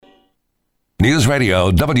News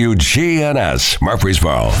Radio WGNS,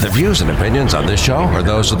 Murfreesboro. The views and opinions on this show are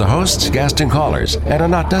those of the hosts, guests, and callers, and are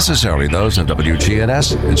not necessarily those of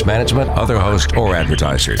WGNS, its management, other hosts, or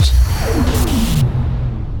advertisers.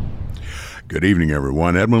 Good evening,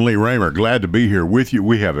 everyone. Edwin Lee Raymer, glad to be here with you.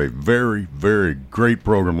 We have a very, very great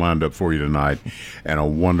program lined up for you tonight and a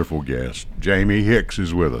wonderful guest. Jamie Hicks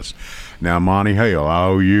is with us. Now, Monty Hale, I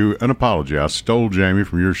owe you an apology. I stole Jamie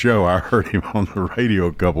from your show. I heard him on the radio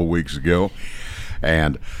a couple weeks ago,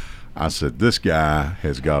 and I said, this guy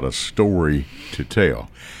has got a story to tell.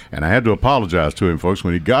 And I had to apologize to him, folks,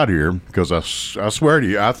 when he got here, because I swear to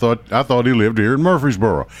you, I thought he lived here in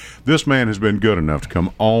Murfreesboro. This man has been good enough to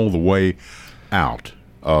come all the way out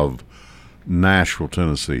of Nashville,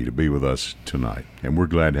 Tennessee, to be with us tonight. And we're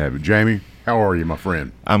glad to have you. Jamie, how are you, my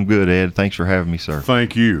friend? I'm good, Ed. Thanks for having me, sir.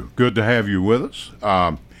 Thank you. Good to have you with us.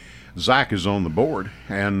 Zach is on the board,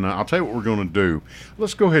 and I'll tell you what we're going to do.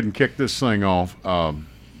 Let's go ahead and kick this thing off,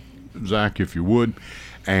 Zach, if you would,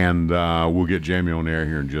 and we'll get Jamie on air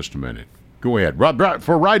here in just a minute. Go ahead.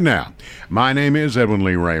 For right now, my name is Edwin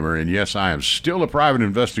Lee Raymer, and yes, I am still a private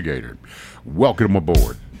investigator. Welcome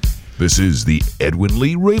aboard. This is the Edwin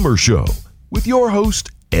Lee Raymer Show with your host,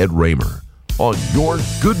 Ed Raymer, on your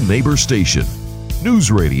good neighbor station,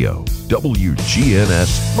 News Radio,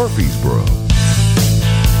 WGNS Murfreesboro.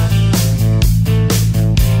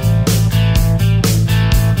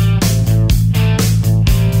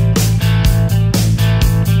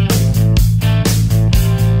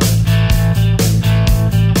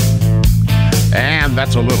 And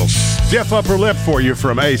that's a little stiff upper lip for you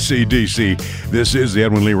from AC/DC. This is the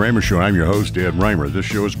Edwin Lee Raymer Show. I'm your host, Ed Raymer. This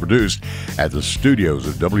show is produced at the studios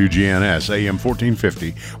of WGNS, AM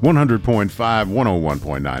 1450, 100.5,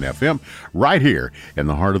 101.9 FM, right here in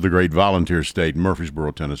the heart of the great volunteer state,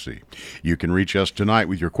 Murfreesboro, Tennessee. You can reach us tonight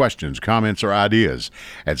with your questions, comments, or ideas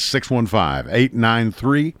at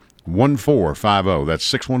 615-893-1450. That's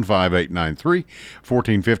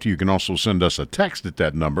 615-893-1450. You can also send us a text at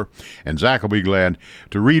that number, and Zach will be glad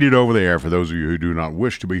to read it over the air for those of you who do not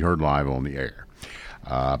wish to be heard live on the air.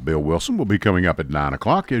 Bill Wilson will be coming up at 9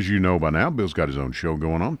 o'clock. As you know by now, Bill's got his own show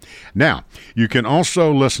going on. Now, you can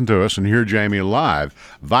also listen to us and hear Jamie live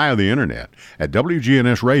via the internet at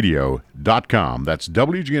WGNSradio.com. That's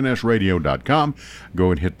WGNSradio.com.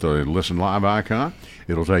 Go and hit the Listen Live icon.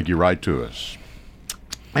 It'll take you right to us.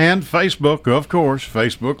 And Facebook, of course,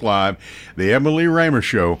 Facebook Live, the Edwin Lee Raymer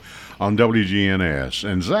Show on WGNS.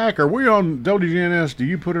 And Zach, are we on WGNS? Do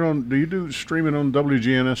you put it on? Do you do streaming on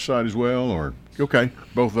WGNS side as well? Or okay,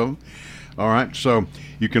 both of them. All right, so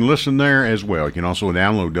you can listen there as well. You can also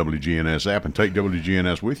download WGNS app and take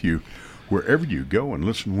WGNS with you wherever you go and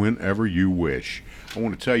listen whenever you wish. I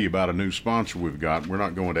want to tell you about a new sponsor we've got. We're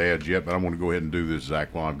not going to ads yet, but I want to go ahead and do this, Zach,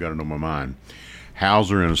 while I've got it on my mind.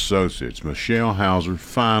 Hauser and Associates. Michelle Hauser,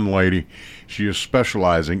 fine lady. She is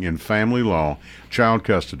specializing in family law, child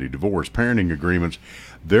custody, divorce, parenting agreements.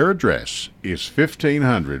 Their address is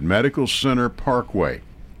 1500 Medical Center Parkway.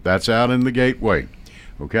 That's out in the Gateway.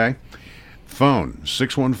 Okay? Phone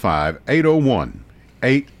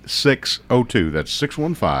 615-801-8602. That's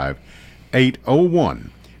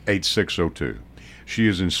 615-801-8602. She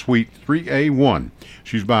is in Suite 3A1.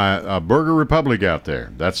 She's by Burger Republic out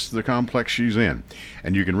there. That's the complex she's in.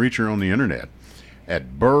 And you can reach her on the internet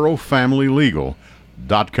at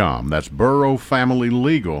burrowfamilylegal.com. That's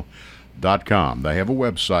burrowfamilylegal.com. They have a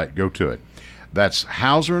website. Go to it. That's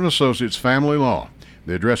Hauser and Associates Family Law.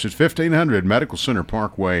 The address is 1500 Medical Center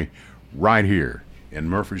Parkway, right here in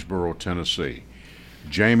Murfreesboro, Tennessee.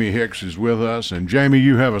 Jamie Hicks is with us, and Jamie,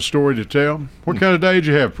 you have a story to tell. What kind of day did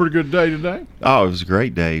you have? Pretty good day today? Oh, it was a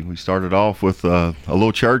great day. We started off with a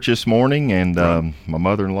little church this morning, and my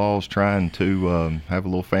mother-in-law is trying to have a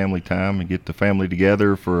little family time and get the family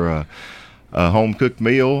together for a home-cooked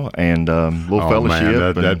meal and a little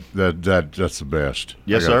fellowship. Man, that's the best.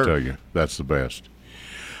 Yes, I gotta sir. Tell you, that's the best.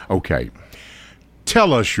 Okay.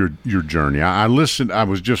 Tell us your journey. I listened. I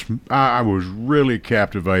was really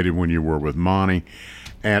captivated when you were with Monty,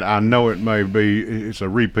 and I know it's a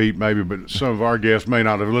repeat maybe, but some of our guests may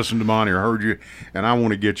not have listened to Monty or heard you, and I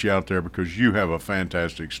want to get you out there because you have a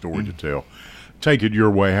fantastic story to tell. Take it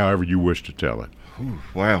your way, however you wish to tell it.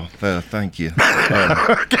 Wow, thank you.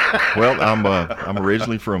 Well, I'm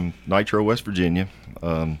originally from Nitro, West Virginia.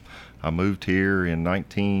 I moved here in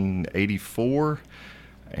 1984.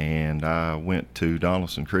 And I went to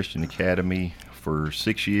Donaldson Christian Academy for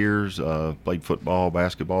 6 years, played football,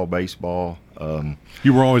 basketball, baseball.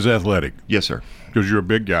 You were always athletic? Yes, sir. Because you're a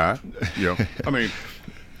big guy. You know, I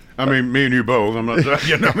mean, me and you both. I'm not,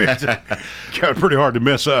 it's pretty hard to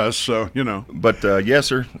miss us, so, you know. But, yes,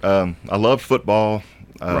 sir, I loved football.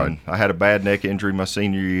 Right. I had a bad neck injury my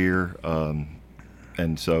senior year,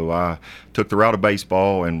 and so I took the route of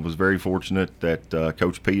baseball and was very fortunate that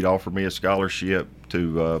Coach Pete offered me a scholarship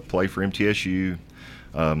to play for MTSU.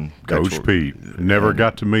 Coach Pete. Never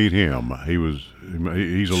got to meet him.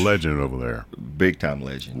 He's a legend over there. Big time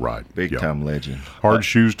legend. Right. Big time legend. Hard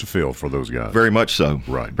shoes to fill for those guys. Very much so.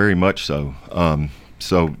 Right. Very much so.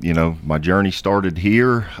 So, my journey started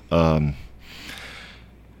here.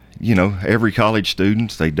 Every college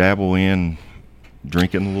student, they dabble in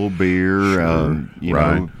drinking a little beer,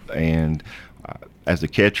 Right. And as a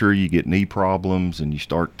catcher, you get knee problems and you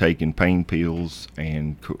start taking pain pills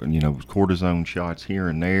and, cortisone shots here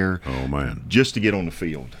and there. Oh, man. Just to get on the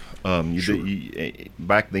field. Sure.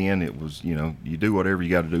 Back then, it was, you do whatever you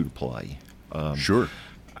got to do to play. Sure.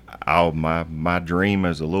 My dream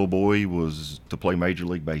as a little boy was to play Major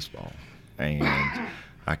League Baseball, and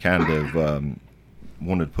I kind of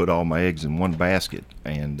wanted to put all my eggs in one basket.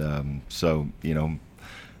 And so,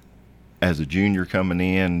 as a junior coming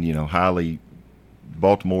in, highly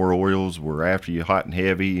Baltimore Orioles were after you hot and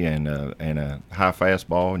heavy, and a high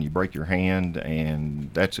fastball, and you break your hand, and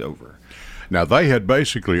that's over. Now, they had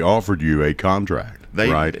basically offered you a contract,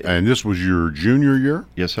 right? And this was your junior year?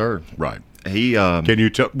 Yes, sir. Right. He Can you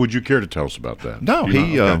tell? Would you care to tell us about that? No,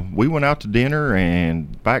 Okay. we went out to dinner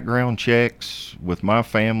and background checks with my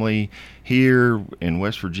family here in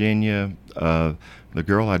West Virginia. The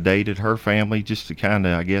girl I dated, her family, just to kind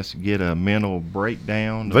of, I guess, get a mental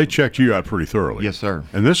breakdown. They checked you out pretty thoroughly. Yes, sir.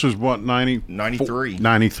 And this is what, 93.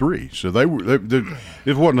 93. So it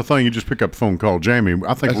wasn't a thing you just pick up the phone and call Jamie.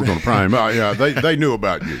 I think we're going to pry him out. Yeah, they knew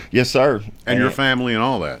about you. Yes, sir. And your family and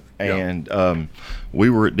all that. And we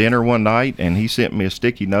were at dinner one night, and he sent me a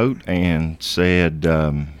sticky note and said,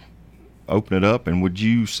 open it up, and would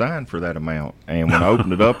you sign for that amount? And when I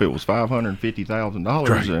opened it up, it was $550,000.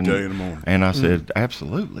 Great day in the morning. And I said,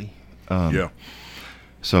 absolutely.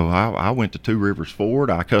 So I went to Two Rivers Ford.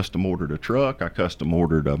 I custom ordered a truck. I custom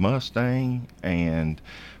ordered a Mustang, and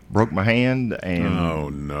broke my hand. And Oh,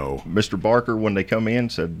 no. Mr. Barker, when they come in,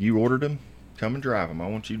 said, you ordered them? Come and drive them. I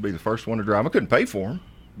want you to be the first one to drive them. I couldn't pay for them,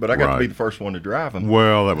 but I got to Right. be the first one to drive them.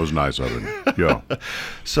 Well, that was nice of him. Yeah.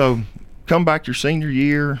 So come back your senior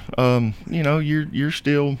year, you're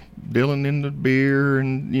still dealing in the beer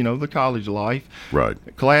and, the college life. Right.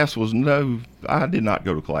 Class was I did not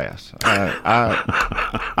go to class.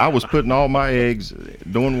 I was putting all my eggs,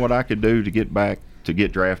 doing what I could do to get back, to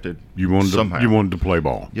get drafted somehow. You wanted to play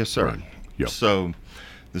ball. Yes, sir. Right. Yep. So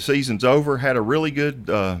the season's over, had a really good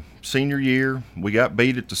senior year. We got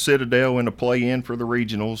beat at the Citadel in a play-in for the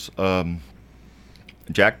regionals.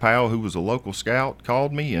 Jack Powell, who was a local scout,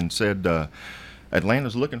 called me and said,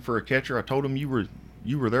 Atlanta's looking for a catcher. I told him you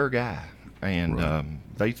were their guy. And Right.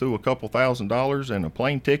 They threw a couple $1,000s and a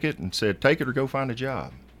plane ticket and said, take it or go find a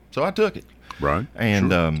job. So I took it. Right.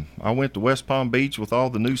 And Sure. I went to West Palm Beach with all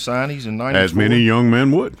the new signees in 94. As many young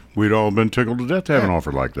men would. We'd all been tickled to death to have an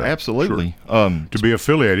offer like that. Absolutely. Sure. To be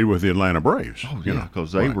affiliated with the Atlanta Braves. Oh, you yeah, know.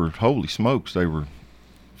 because they Right. were, holy smokes, they were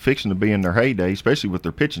fixing to be in their heyday, especially with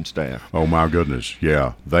their pitching staff. Oh, my goodness.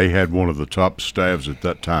 Yeah. They had one of the top staffs at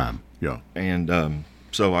that time. Yeah. And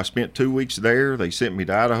so I spent 2 weeks there. They sent me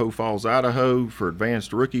to Idaho Falls, Idaho for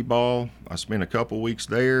advanced rookie ball. I spent a couple weeks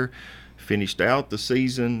there, finished out the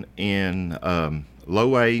season in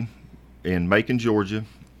low A in Macon, Georgia,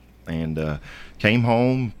 and came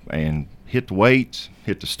home and hit the weights,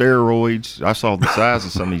 hit the steroids. I saw the size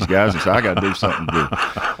of some of these guys and said, I got to do something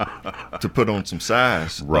to put on some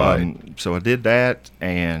size. Right. So I did that,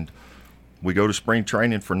 and we go to spring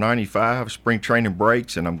training for 95. Spring training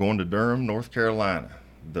breaks, and I'm going to Durham, North Carolina.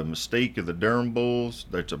 The mystique of the Durham Bulls.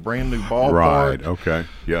 That's a brand new ballpark. Right. Okay.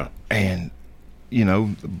 Yeah. And,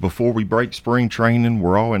 before we break spring training,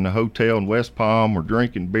 we're all in the hotel in West Palm. We're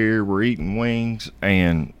drinking beer. We're eating wings.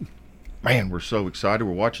 And, man, we're so excited.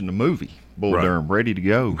 We're watching the movie, Bull Right. Durham, ready to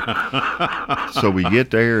go. So we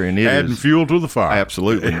get there, and Adding fuel to the fire.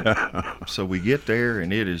 Absolutely. So we get there,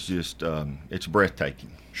 and it is just it's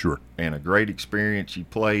breathtaking. Sure. And a great experience. You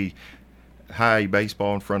play high A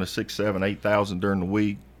baseball in front of 6,000, 7,000, 8,000 during the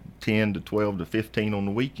week, 10 to 12 to 15 on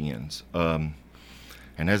the weekends.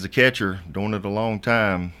 And as a catcher, doing it a long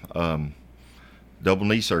time, double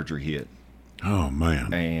knee surgery hit. Oh,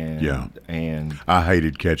 man. And Yeah. and I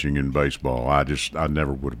hated catching in baseball. I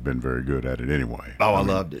never would have been very good at it anyway. I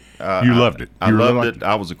loved it. You loved it. I You really loved liked it.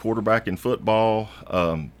 I was a quarterback in football,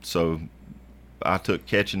 so I took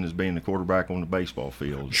catching as being the quarterback on the baseball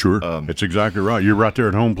field. Sure. It's exactly right. You're right there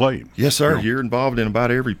at home plate. Yes, sir. Yeah. You're involved in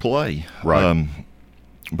about every play. Right.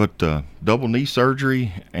 But double knee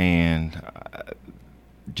surgery, and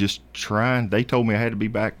just trying. They told me I had to be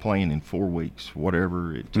back playing in 4 weeks,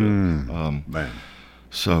 whatever it took. Man.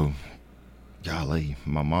 So, golly,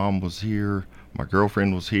 my mom was here, my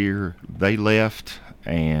girlfriend was here. They left,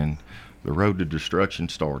 and the road to destruction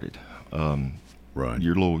started. Right.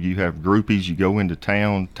 You have groupies. You go into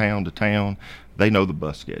town to town. They know the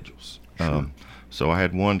bus schedules. Sure. So I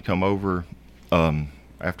had one come over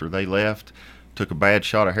after they left, took a bad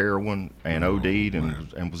shot of heroin and OD'd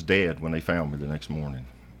and was dead when they found me the next morning.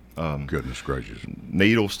 Goodness gracious.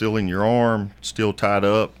 Needle still in your arm, still tied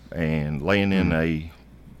up, and laying in a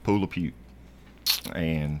pool of puke.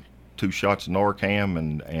 And 2 shots of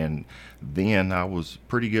Narcan, and then I was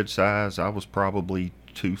pretty good size. I was probably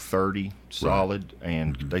 230 solid,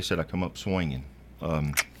 and they said I come up swinging.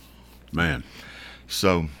 Man.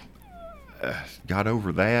 So got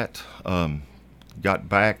over that, got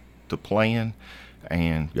back to playing,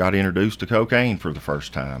 and got introduced to cocaine for the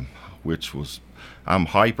first time, which was, I'm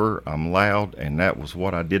hyper, I'm loud, and that was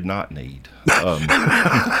what I did not need.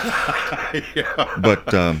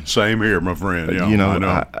 But same here, my friend. Yeah, you know, I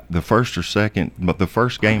know. The first or second, but the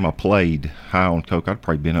first game I played high on coke, I'd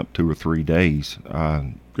probably been up 2 or 3 days.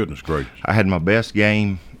 Goodness gracious. I had my best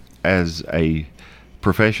game as a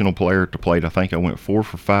professional player at the plate. I think I went 4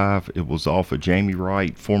 for 5. It was off of Jamie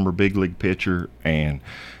Wright, former big league pitcher, and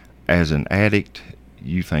as an addict,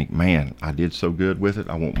 you think, man, I did so good with it.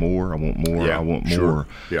 I want more. I want more. Yeah, I want sure. more.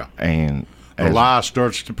 Yeah. And the lie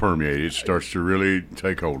starts to permeate. It starts to really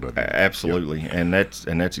take hold of it. Absolutely. Yep. And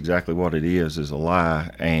that's exactly what it is a lie.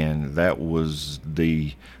 And that was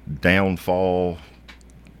the downfall,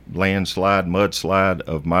 landslide, mudslide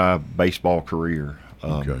of my baseball career.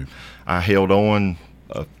 Okay. I held on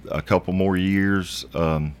a couple more years,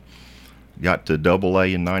 got to AA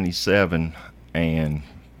in 97, and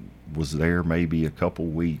was there maybe a couple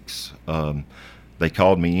weeks. They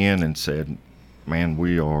called me in and said, man,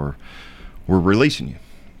 we're releasing you.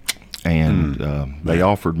 And they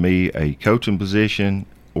offered me a coaching position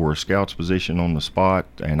or a scout's position on the spot,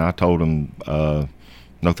 and I told them, no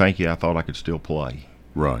thank you, I thought I could still play.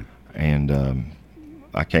 Right. And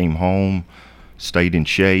I came home, stayed in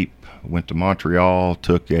shape, went to Montreal,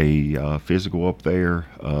 took a physical up there.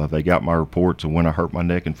 They got my reports of when I hurt my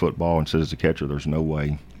neck in football and said, as a catcher, there's no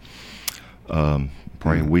way.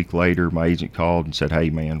 Probably a week later, my agent called and said, hey,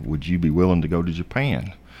 man, would you be willing to go to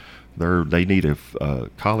Japan? They need a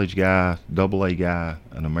college guy, AA guy,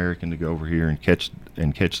 an American to go over here and catch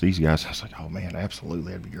these guys. I was like, oh, man,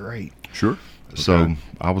 absolutely, that'd be great. Sure. Okay. So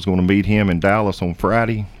I was going to meet him in Dallas on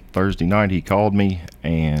Friday. Thursday night, he called me,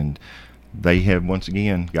 and they have once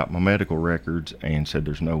again got my medical records and said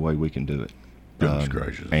there's no way we can do it. Goodness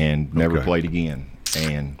gracious. And never played again.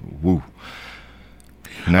 And woo.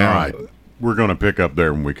 Now, all right. We're going to pick up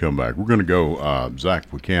there when we come back. We're going to go, Zach,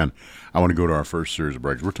 if we can. I want to go to our first series of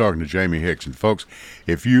breaks. We're talking to Jamie Hicks. And, folks,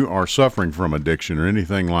 if you are suffering from addiction or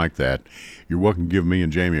anything like that, you're welcome to give me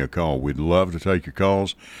and Jamie a call. We'd love to take your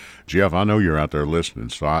calls. Jeff, I know you're out there listening,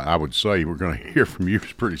 so I would say we're going to hear from you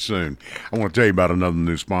pretty soon. I want to tell you about another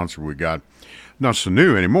new sponsor we got. Not so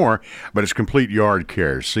new anymore, but it's Complete Yard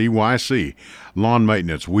Care, CYC. Lawn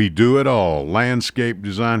maintenance, we do it all. Landscape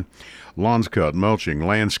design, lawns cut, mulching,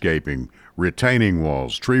 landscaping, retaining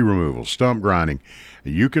walls, tree removal, stump grinding.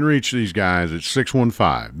 You can reach these guys at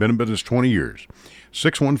 615, been in business 20 years,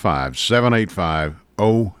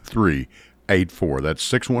 615-785-0384.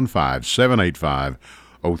 That's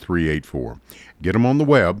 615-785-0384. Get them on the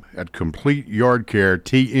web at Complete Yard Care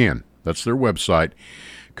TN. That's their website,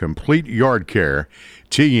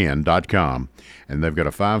 CompleteYardCareTN.com. And they've got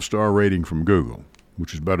a 5-star rating from Google,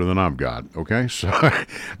 which is better than I've got, okay? So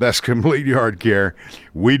that's Complete Yard Care.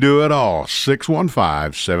 We do it all.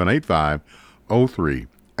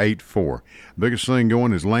 615-785-0384. Biggest thing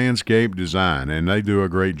going is landscape design, and they do a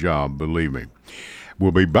great job, believe me.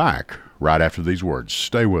 We'll be back right after these words.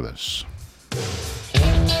 Stay with us.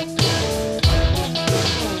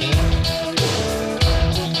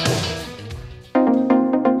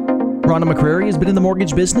 Rhonda McCrary has been in the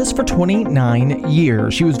mortgage business for 29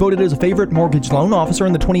 years. She was voted as a favorite mortgage loan officer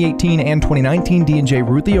in the 2018 and 2019 D&J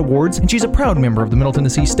Ruthie Awards, and she's a proud member of the Middle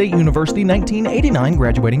Tennessee State University 1989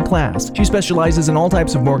 graduating class. She specializes in all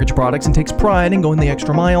types of mortgage products and takes pride in going the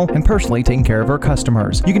extra mile and personally taking care of her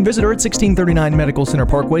customers. You can visit her at 1639 Medical Center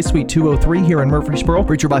Parkway, Suite 203 here in Murfreesboro.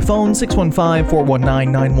 Reach her by phone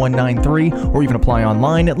 615-419-9193, or even apply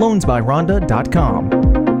online at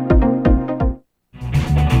loansbyrhonda.com.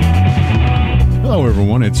 Hello,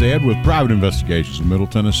 everyone. It's Ed with Private Investigations in Middle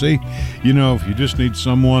Tennessee. You know, if you just need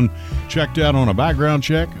someone checked out on a background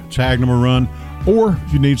check, tag them a run, or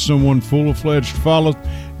if you need someone full-fledged to follow,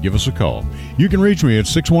 give us a call. You can reach me at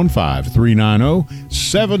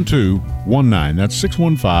 615-390-7219. That's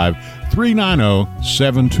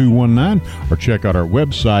 615-390-7219. Or check out our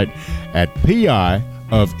website at piofmt.com.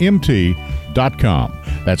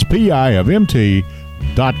 That's piofmt.com.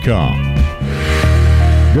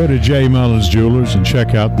 Go to J. Mullins Jewelers and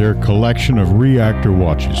check out their collection of reactor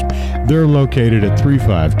watches. They're located at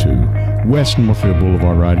 352 West Northfield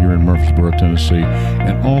Boulevard right here in Murfreesboro, Tennessee.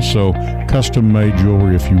 And also custom-made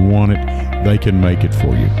jewelry. If you want it, they can make it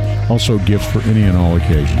for you. Also gifts for any and all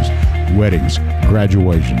occasions. Weddings,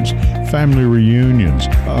 graduations, family reunions,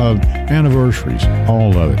 anniversaries,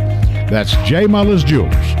 all of it. That's J. Mullins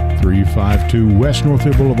Jewelers, 352 West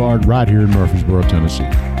Northfield Boulevard right here in Murfreesboro, Tennessee.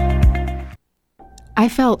 I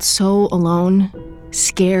felt so alone,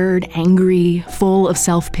 scared, angry, full of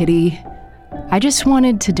self-pity. I just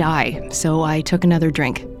wanted to die, so I took another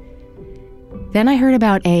drink. Then I heard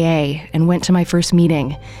about AA and went to my first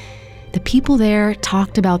meeting. The people there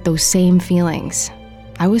talked about those same feelings.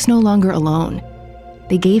 I was no longer alone.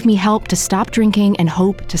 They gave me help to stop drinking and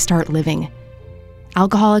hope to start living.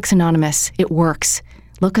 Alcoholics Anonymous, it works.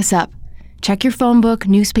 Look us up. Check your phone book,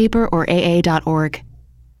 newspaper, or AA.org.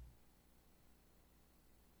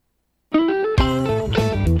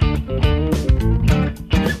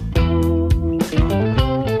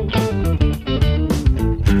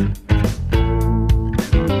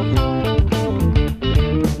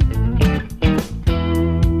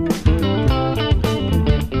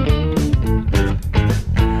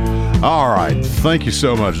 All right. Thank you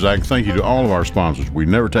so much, Zach. Thank you to all of our sponsors. We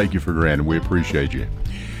never take you for granted. We appreciate you.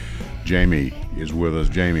 Jamie is with us.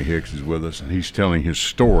 Jamie Hicks is with us, and he's telling his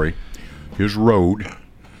story, his road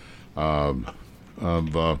of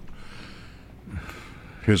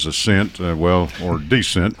his ascent, or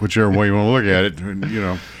descent, whichever way you want to look at it. You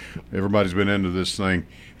know, everybody's been into this thing.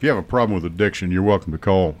 If you have a problem with addiction, you're welcome to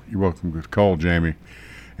call. You're welcome to call Jamie,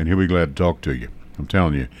 and he'll be glad to talk to you. I'm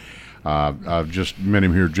telling you. I've just met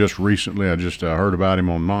him here just recently. I just heard about him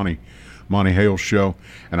on Monty Hale's show,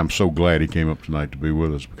 and I'm so glad he came up tonight to be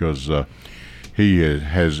with us because he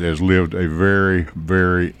has lived a very,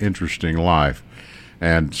 very interesting life,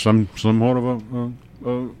 and somewhat of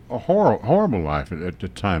a horrible life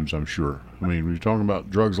at times, I'm sure. I mean, when you're talking about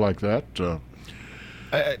drugs like that, you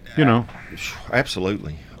know.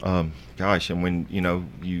 Absolutely. Gosh, and when, you know,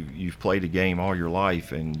 you've played a game all your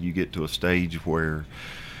life and you get to a stage where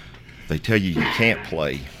they tell you can't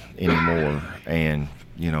play anymore, and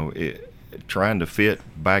you know, trying to fit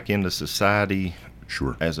back into society,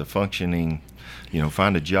 sure, as a functioning, you know,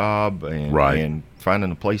 find a job and right, and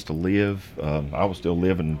finding a place to live. I was still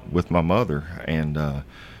living with my mother, and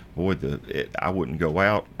boy, I wouldn't go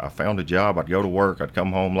out. I found a job. I'd go to work. I'd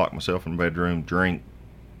come home, lock myself in the bedroom, drink,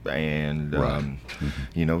 and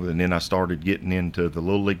you know, and then I started getting into the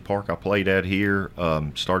Little League park I played at here.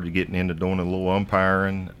 Started getting into doing a little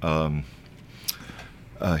umpiring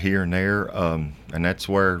here and there, and that's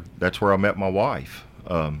where I met my wife.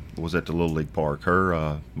 Was at the Little League park.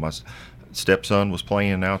 My stepson was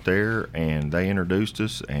playing out there, and they introduced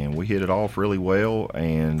us, and we hit it off really well.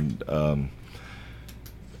 And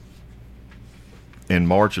in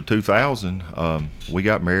March of 2000, we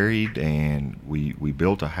got married, and we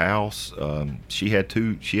built a house. She had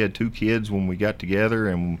two kids when we got together,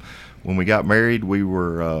 and when we got married, we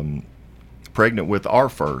were pregnant with our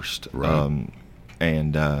first. Right.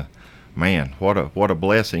 Man, what a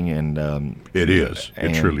blessing! And it is.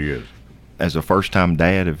 It truly is. As a first-time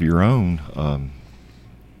dad of your own,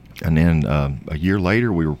 and then a year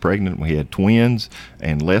later we were pregnant. We had twins,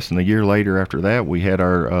 and less than a year later after that, we had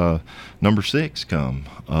our number 6 come.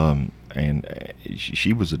 And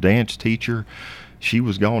she was a dance teacher. She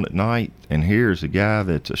was gone at night, and here's a guy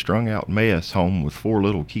that's a strung-out mess home with 4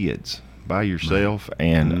 little kids by yourself,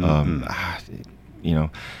 and you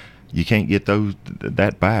know, you can't get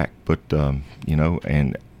that back. But you know,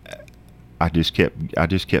 and I just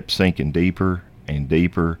kept sinking deeper and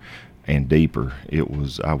deeper and deeper.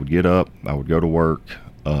 I would get up, I would go to work,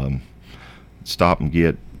 stop and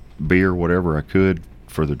get beer, whatever I could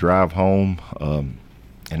for the drive home.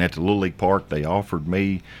 And at the Little League Park, they offered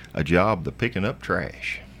me a job picking up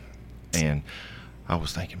trash. And I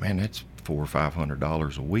was thinking, man, that's $400 or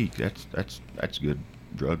 $500 a week. That's good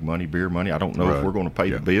drug money, beer money. I don't know if we're going to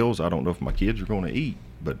pay the bills. I don't know if my kids are going to eat.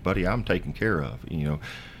 But buddy, I'm taken care of. You know,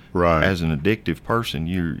 right. As an addictive person,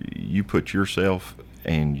 you put yourself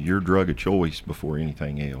and your drug of choice before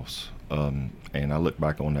anything else. And I look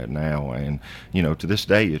back on that now, and to this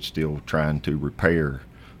day, it's still trying to repair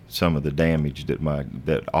some of the damage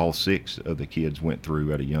that all 6 of the kids went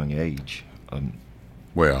through at a young age.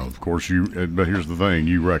 Well, of course, but here's the thing,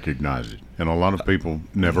 you recognize it. And a lot of people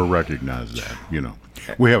never recognize that,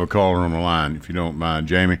 We have a caller on the line, if you don't mind,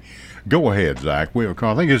 Jamie. Go ahead, Zach. We have a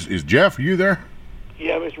call. I think, is Jeff, are you there?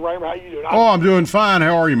 Yeah, Mr. Raymer, how you doing? I'm doing fine.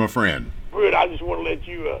 How are you, my friend? Good. I just want to let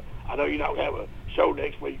you, I know you're not going to have a show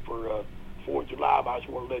next week for 4th of July, but I just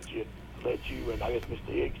want to let you and I guess Mr.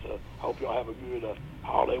 Hicks, hope y'all have a good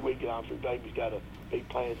holiday weekend. I'm sure Davey's got big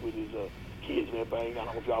plans with his kids and everything. I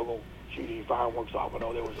don't know if y'all going to shoot any fireworks off. I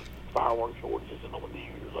know there was a fireworks ordinance on the New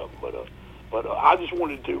Year's or something, but I just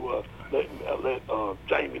wanted to let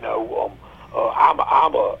Jamie know I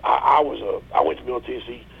went to Middle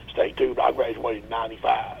Tennessee State too, but I graduated in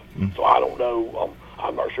 '95, so I don't know.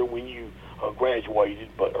 I'm not sure when you graduated,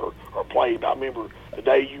 or played. But I remember the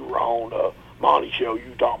day you were on Monty's show, you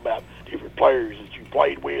were talking about different players that you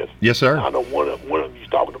played with. Yes, sir. I know one of them you was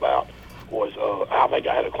talking about was I think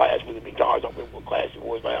I had a class with him in college. I don't remember what class it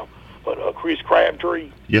was now, but Chris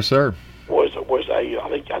Crabtree. Yes, sir. Was I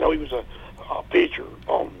know he was a pitcher.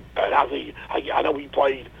 And I know he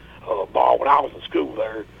played ball when I was in school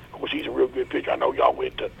there. Of course, he's a real good pitcher. I know y'all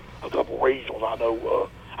went to a couple of regionals. I don't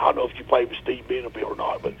know if you played with Steve Beneville or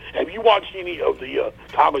not, but have you watched any of the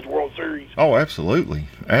College World Series? Oh, absolutely.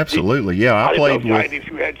 Yeah, I played with. I didn't know if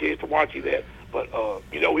you had a chance to watch any of that, but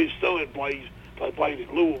his son plays at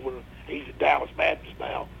Louisville. He's at Dallas Baptist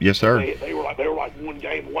now. Yes, sir. They were like one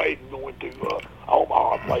game away from going to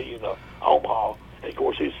Omaha and play in Omaha. And of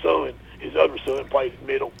course, his other son played at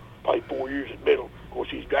Middle, played 4 years at Middle. Of course,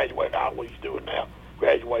 he's graduated. I don't know what he's doing now,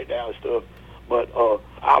 graduated now and stuff. But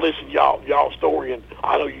I listen to y'all's story, and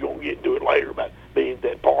I know you're gonna get into it later about being at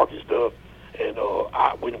that park and stuff. And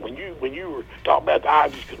when you were talking about that, I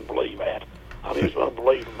just couldn't believe that. I mean, it's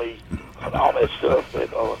unbelievable to me, all that stuff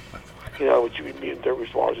that what you been through as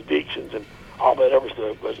far as addictions and all that other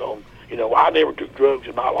stuff. Because I never took drugs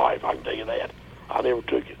in my life. I can tell you that. I never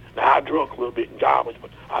took it. Now I drunk a little bit in college,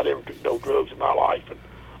 but I never took no drugs in my life and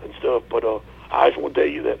stuff. But I just want to tell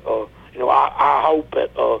you that I hope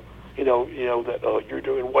that that you're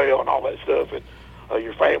doing well and all that stuff, and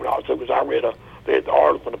your family also. Because I read the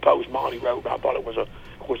article in the Post Monty wrote, and I thought it was of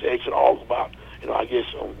course excellent article about I guess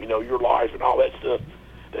your life and all that stuff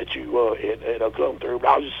that you had come through. But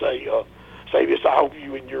I'll just say this: I hope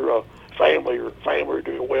you and your family are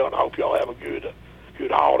doing well, and I hope y'all have a good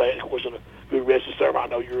holiday. And of course, and a good rest of the summer. I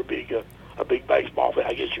know you're a big baseball fan.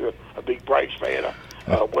 I guess you're a big Braves fan.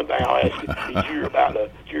 One thing I'll ask you, did you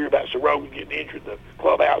hear about Soroka getting injured in the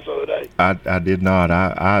clubhouse the other day? I did not.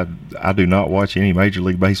 I do not watch any Major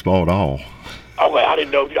League Baseball at all. Okay, I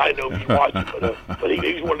didn't know if you watched it, but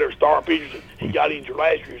he's one of their star pitchers. He got injured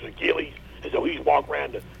last year, his Achilles, and so he's walking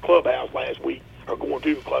around the clubhouse last week, or going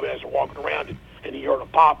to the clubhouse and walking around it, and he heard him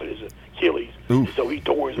pop at his Achilles, and so he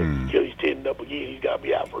tore his Achilles tendon up again. He's got to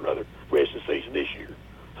be out for another rest of the season this year.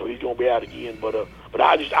 So he's going to be out again, but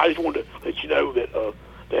I just wanted to let you know that when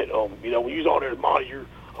you was on there with Monty, your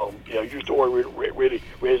story really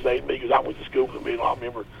resonated with me because I went to school with him. I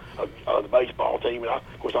remember the baseball team, and of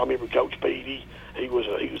course I remember Coach Pete. He was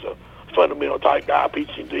a fundamental type guy,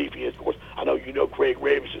 pitching defense. Of course, I know Craig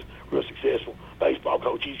Revis is a real successful baseball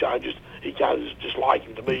coach. He kind of just like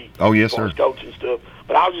him to me. Oh yes, sir. Coach and stuff.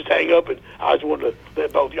 But I'll just hang up, and I just wanted to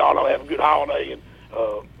let both of y'all know have a good holiday. And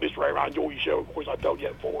Mr. Ray, I enjoy your show. Of course, I told you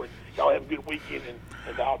that before. And y'all have a good weekend,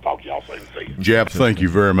 and I'll talk to y'all soon. See you. Jeff, thank you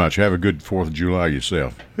very much. Have a good 4th of July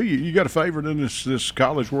yourself. You got a favorite in this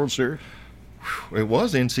College World Series? It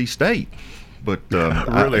was NC State, but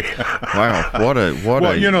really, wow, what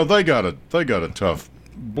a they got a tough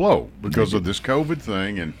blow because of this COVID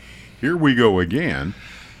thing, and here we go again.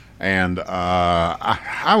 And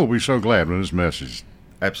I will be so glad when this message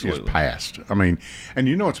is passed. I mean, and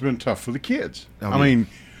it's been tough for the kids. I mean,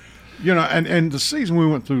 and the season we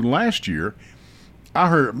went through last year, I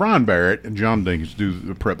heard Brian Barrett and John Dinkins do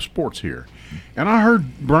the prep sports here, and I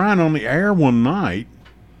heard Brian on the air one night,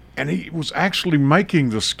 and he was actually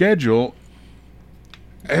making the schedule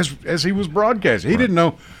as he was broadcasting. He didn't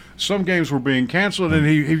know some games were being canceled, and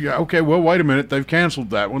he okay, well, wait a minute, they've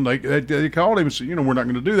canceled that one. They called him and said, we're not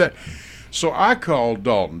going to do that. So I called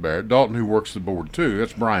Dalton Barrett, who works the board too.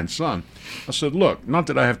 That's Brian's son. I said, look, not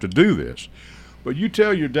that I have to do this, but you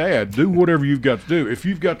tell your dad, do whatever you've got to do. If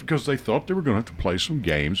you've got, because they thought they were going to have to play some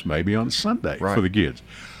games maybe on Sunday for the kids.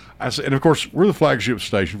 I said, and of course, we're the flagship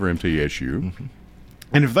station for MTSU. Mm-hmm.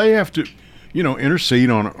 And if they have to, intercede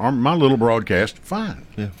on my little broadcast, fine.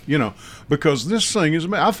 Yeah. Because this thing is,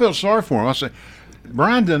 I felt sorry for him. I said,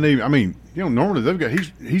 Brian doesn't even. I mean, normally they've got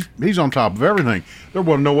he's on top of everything. There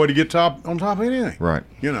wasn't no way to get on top of anything. Right.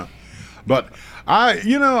 But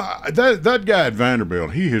that guy at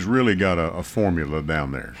Vanderbilt, he has really got a formula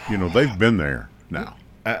down there. They've been there now.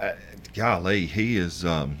 Golly, he is.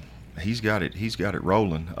 He's got it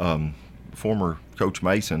rolling. Former Coach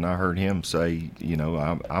Mason, I heard him say,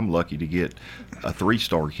 I'm lucky to get a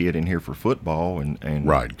 3-star kid in here for football, and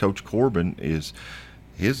right. Coach Corbin is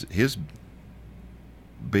his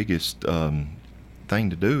biggest thing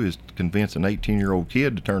to do is to convince an 18-year-old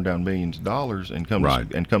kid to turn down millions of dollars and come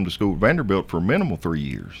to school at Vanderbilt for a minimal 3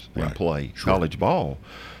 years and play college ball.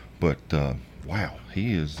 But wow,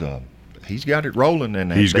 he's got it rolling,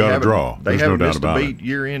 and he's got a draw. They There's haven't no doubt missed about a beat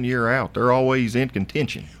year in, year out. They're always in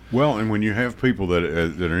contention. Well, and when you have people that are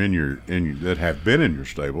that have been in your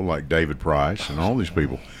stable, like David Price and all these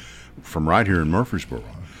people from right here in Murfreesboro,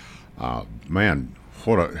 man,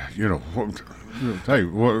 what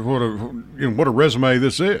a resume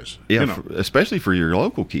this is. Yeah, especially for your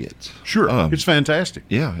local kids. Sure, it's fantastic.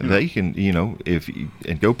 Yeah, they can,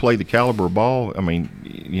 and go play the caliber of ball. I mean,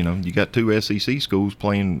 you got 2 SEC schools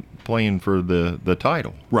playing for the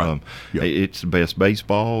title. Right. It's the best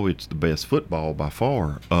baseball. It's the best football by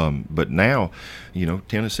far. But now,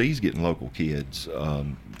 Tennessee's getting local kids.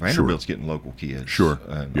 Vanderbilt's getting local kids. Sure.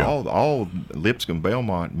 All Lipscomb,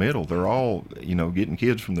 Belmont, Middle, they're all, getting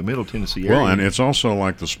kids from the Middle Tennessee area. Well, and it's also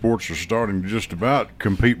like the sports are starting to just about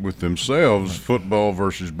compete with themselves, football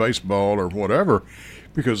versus baseball or whatever,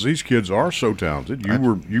 because these kids are so talented.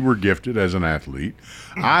 You were gifted as an athlete.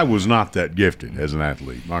 I was not that gifted as an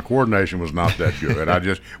athlete. My coordination was not that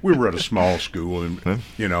good. We were at a small school, and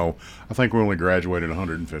I think we only graduated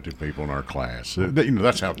 150 people in our class.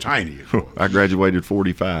 That's how tiny it was. I graduated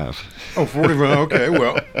 45. Oh, 45. Okay,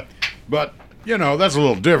 well, but that's a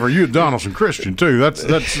little different. You at Donaldson Christian too. That's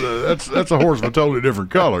a horse of a totally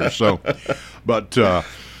different color. So, but.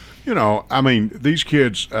 These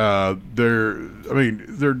kids, they're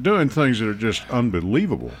doing things that are just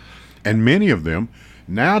unbelievable, and many of them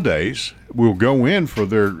nowadays will go in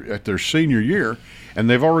at their senior year, and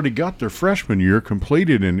they've already got their freshman year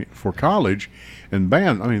completed for college, and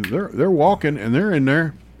bam, they're walking and they're in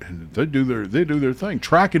there, and they do their thing,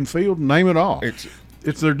 track and field, name it all.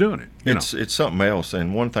 They're doing it. It's something else,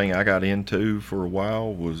 and one thing I got into for a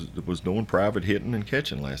while was doing private hitting and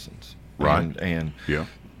catching lessons. Right. And yeah.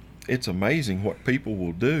 It's amazing what people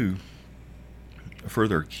will do for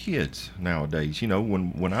their kids nowadays.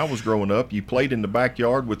 When I was growing up, you played in the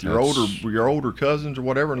backyard with your older cousins or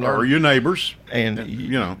whatever, and or your neighbors, and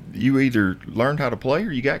you either learned how to play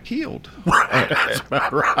or you got killed. That's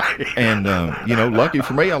about right. And lucky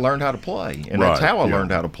for me, I learned how to play, and that's how I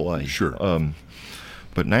learned how to play. Sure.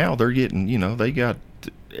 But now they're getting, they got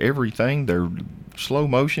everything. They're slow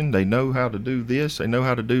motion. They know how to do this. They know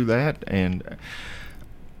how to do that, and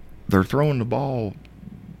they're throwing the ball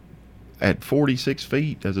at 46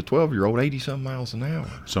 feet as a 12-year-old, 80-some miles an hour.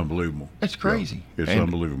 It's unbelievable. It's crazy. Yeah, it's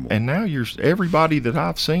unbelievable. And now everybody that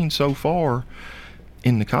I've seen so far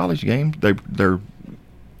in the college game, they're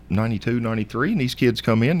 92, 93, and these kids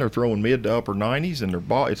come in, they're throwing mid to upper 90s, and their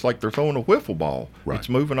ball, it's like they're throwing a wiffle ball. Right. It's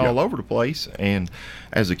moving all over the place. And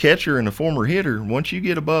as a catcher and a former hitter, once you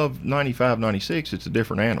get above 95, 96, it's a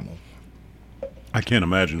different animal. I can't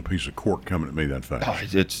imagine a piece of cork coming at me that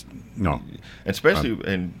fast. It's no, especially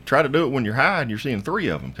and try to do it when you're high and you're seeing 3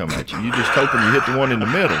 of them come at you. You're just hoping you hit the one in the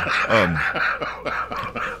middle.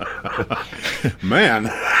 Man,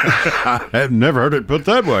 I have never heard it put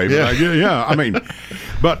that way. But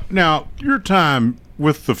but now your time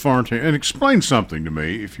with the farm team, and explain something to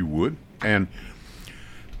me if you would, and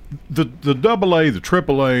the AA, the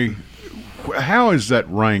AAA. How is that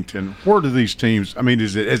ranked, and where do these teams?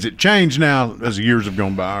 Has it changed now as the years have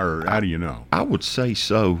gone by, or how do you know? I would say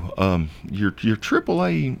so. Your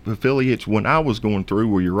AAA affiliates, when I was going through,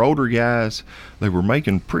 were your older guys. They were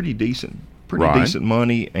making pretty decent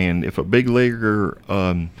money, and if a big leaguer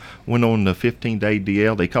went on the 15-day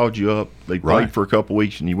DL, they called you up. They played for a couple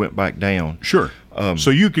weeks, and you went back down. Sure. So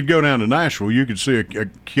you could go down to Nashville. You could see a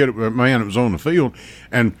man that was on the field,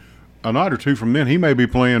 and a night or two from then, he may be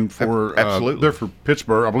playing for they're for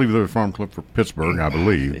Pittsburgh. I believe they're a farm club for Pittsburgh. I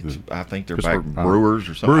believe. I think they're back Brewers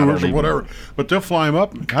or something. Brewers or whatever. But they'll fly him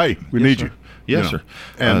up. Hey, we need you. Yes, sir.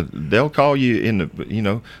 And they'll call you in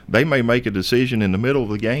the. They may make a decision in the middle of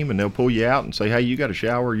the game, and they'll pull you out and say, "Hey, you got a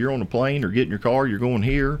shower. You're on a plane, or get in your car. You're going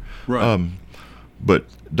here." Right. But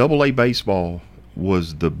AA baseball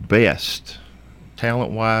was the best.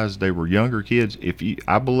 Talent-wise, they were younger kids.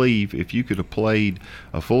 I believe if you could have played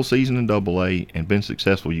a full season in AA and been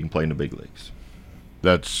successful, you can play in the big leagues.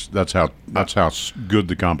 That's how good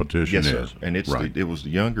the competition Yes, is. sir. And right. it was the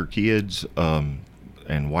younger kids, and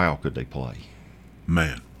wow, could they play?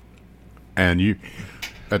 Man. And you,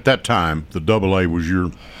 at that time, the AA was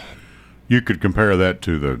you could compare that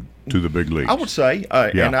to the big leagues. I would say,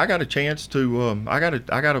 Yeah. and I got a chance to I got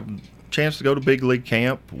a chance to go to big league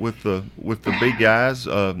camp with the big guys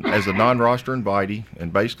as a non-roster invitee,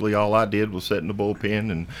 and basically all I did was sit in the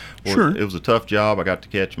bullpen, and Sure. it was a tough job. I got to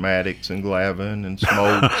catch Maddox and Glavin and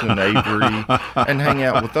Smoltz and Avery and hang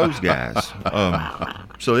out with those guys.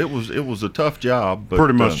 So it was a tough job. But,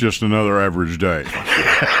 Pretty much just another average day.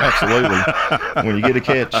 absolutely. When you get to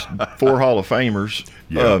catch 4 Hall of Famers,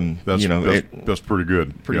 That's pretty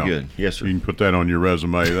good. Pretty good. Yes, sir. You can put that on your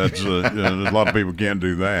resume. That's a lot of people can't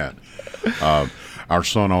do that. Our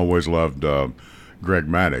son always loved Greg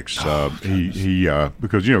Maddox. He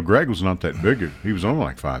because Greg was not that big. He was only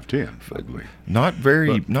like 5'10", I believe. Not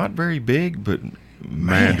very big, but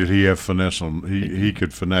Man, did he have finesse on? He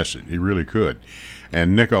could finesse it. He really could.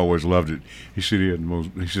 And Nick always loved it. He said he had the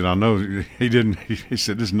most. He said, I know he didn't. He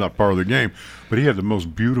said this is not part of the game, but he had the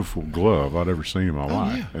most beautiful glove I'd ever seen in my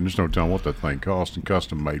life. Yeah. And there's no telling what that thing cost, and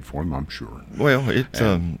custom made for him, I'm sure. Well, he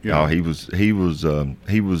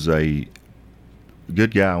was a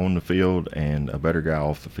good guy on the field and a better guy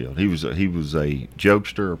off the field. He was a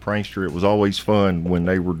jokester, a prankster. It was always fun when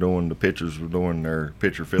the pitchers were doing their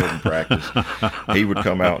pitcher fielding practice. He would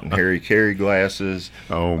come out in Harry Carey glasses.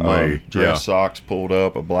 Oh my, dress socks pulled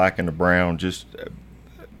up, a black and a brown, just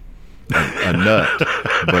a nut.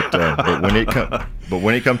 But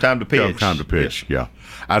when it come time to pitch, yeah.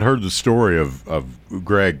 I'd heard the story of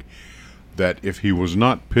Greg that if he was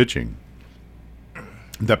not pitching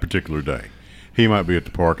that particular day, he might be at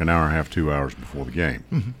the park an hour and a half, 2 hours before the game.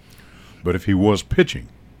 Mm-hmm. But if he was pitching,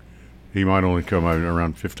 he might only come out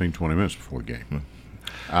around 15, 20 minutes before the game.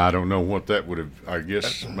 Mm-hmm. I don't know what that would have, I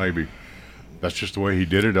guess maybe that's just the way he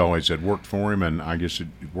did it. Always had worked for him, and I guess it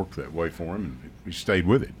worked that way for him, and he stayed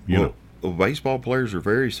with it. You know. Well, baseball players are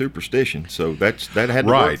very superstitious, so that had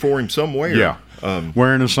to work for him somewhere. Yeah,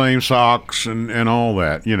 wearing the same socks and all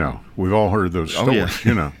that. We've all heard those stories.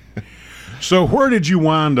 Yeah. So where did you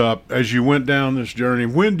wind up as you went down this journey?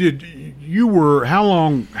 When did how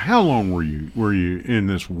long were you in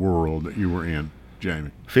this world that you were in, Jamie?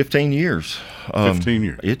 15 years. 15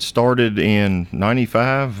 years. It started in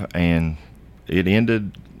 95 and it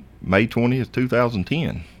ended May 20th,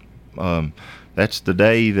 2010. That's the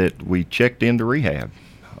day that we checked into rehab.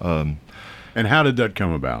 And how did that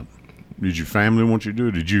come about? Did your family want you to do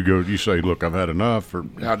it? Did you say, look, I've had enough, or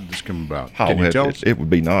how did this come about? Can you tell us? It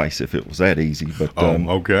would be nice if it was that easy, but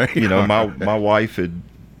okay. My wife had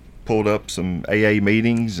pulled up some AA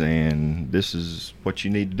meetings, and this is what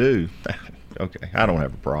you need to do. Okay, I don't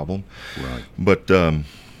have a problem. Right. But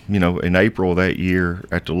in April of that year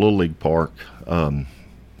at the Little League Park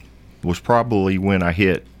was probably when I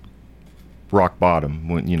hit rock bottom.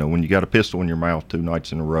 When you got a pistol in your mouth 2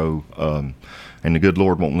 nights in a row. And the good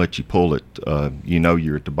Lord won't let you pull it.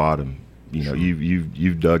 You're at the bottom. Sure.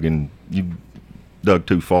 You've dug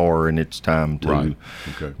too far, and it's time to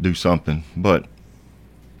do something. But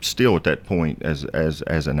still, at that point, as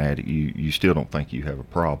an addict, you still don't think you have a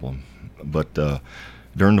problem. But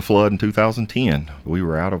during the flood in 2010, we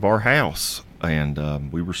were out of our house,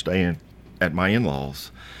 and we were staying at my in-laws.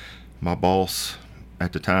 My boss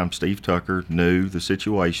at the time, Steve Tucker, knew the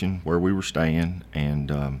situation where we were staying,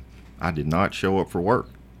 and I did not show up for work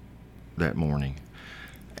that morning,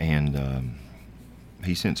 and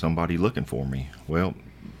he sent somebody looking for me. Well,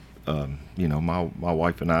 my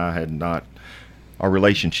wife and I had not. Our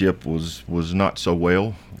relationship was not so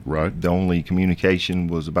well. Right. The only communication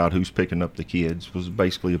was about who's picking up the kids. Was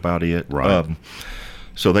basically about it. Right.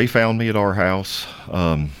 So they found me at our house.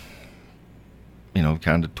 Kind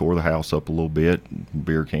of tore the house up a little bit.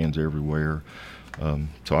 Beer cans everywhere.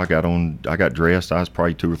 So I got dressed. I was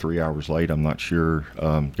probably 2 or 3 hours late. I'm not sure.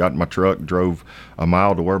 Got in my truck, drove a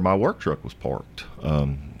mile to where my work truck was parked.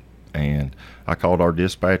 And I called our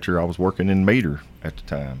dispatcher. I was working in meter at the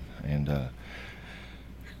time. And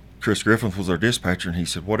Chris Griffin was our dispatcher, and he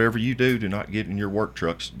said, whatever you do not get in your work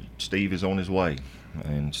truck. Steve is on his way.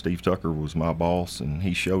 And Steve Tucker was my boss, and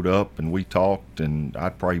he showed up, and we talked, and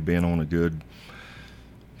I'd probably been on a good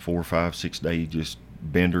 4, 5, 6 days just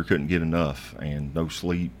bender, couldn't get enough, and no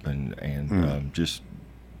sleep, and just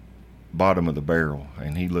bottom of the barrel.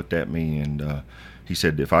 And he looked at me and he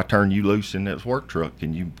said, if I turn you loose in this work truck,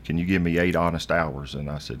 can you give me 8 honest hours? And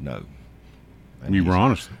I said no. And you were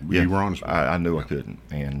honest. Yeah, you were honest. I knew I couldn't.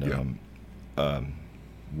 And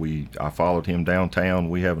I followed him downtown.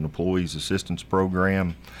 We have an employees assistance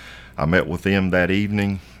program. I met with them that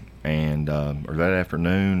evening, and or that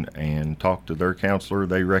afternoon, and talked to their counselor.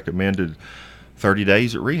 They recommended 30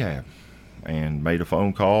 days at rehab, and made a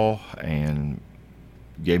phone call and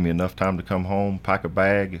gave me enough time to come home, pack a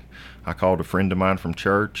bag. I called a friend of mine from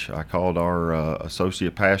church. I called our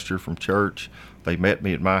associate pastor from church. They met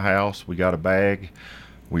me at my house. We got a bag.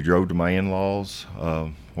 We drove to my in-laws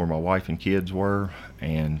where my wife and kids were,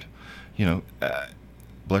 and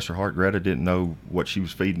bless her heart, Greta didn't know what she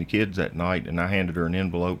was feeding the kids that night, and I handed her an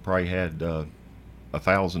envelope, probably had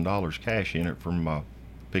 $1,000 cash in it from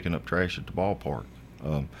picking up trash at the ballpark.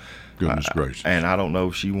 Goodness gracious. And I don't know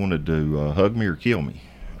if she wanted to hug me or kill me.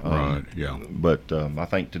 Right, yeah. But I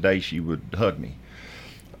think today she would hug me.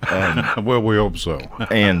 Well, we hope so.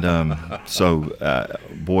 And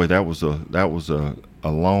boy, that was a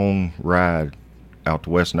long ride out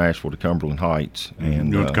to West Nashville to Cumberland Heights.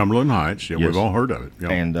 And Cumberland Heights, yeah, yes. We've all heard of it. Yeah.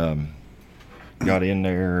 And got in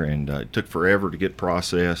there, and it took forever to get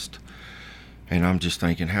processed. And I'm just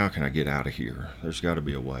thinking, how can I get out of here? There's got to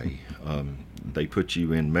be a way. They put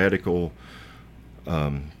you in medical.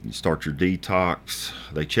 You start your detox.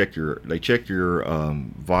 They check your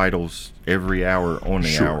vitals every hour on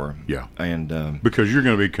the hour. Yeah. And because you're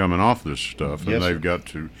going to be coming off this stuff, and yes, they've got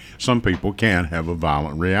to. Some people can have a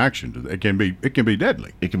violent reaction to that. It can be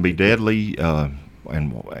deadly. It can be deadly, so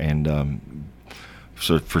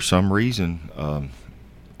for some reason,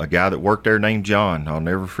 a guy that worked there named John, I'll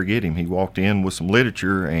never forget him. He walked in with some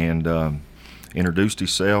literature and introduced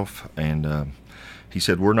himself, and he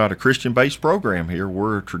said, "We're not a Christian-based program here.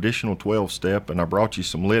 We're a traditional 12-step, and I brought you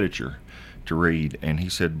some literature to read." And he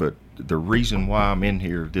said, "But the reason why I'm in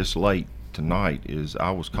here this late tonight is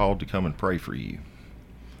I was called to come and pray for you."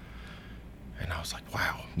 And I was like,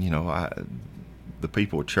 wow. The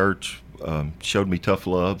people at church showed me tough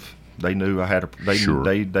love. They knew I had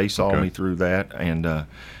they saw me through that. And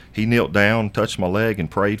he knelt down, touched my leg, and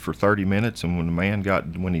prayed for 30 minutes. And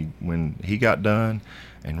when he got done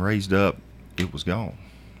and raised up, it was gone.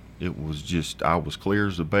 It was just, I was clear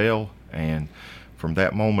as a bell. And from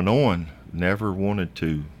that moment on, never wanted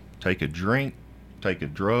to take a drink, take a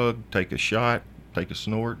drug, take a shot, take a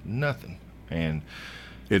snort, nothing. And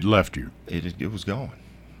it left you. It was gone.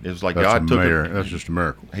 It was like That's God took it. That's just a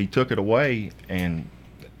miracle. He took it away. And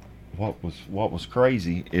what was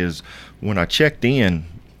crazy is when I checked in,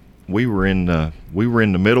 we were in the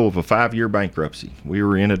middle of a 5-year bankruptcy. We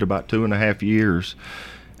were in it about 2.5 years.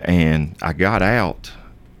 And I got out,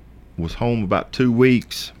 was home about 2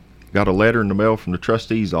 weeks, got a letter in the mail from the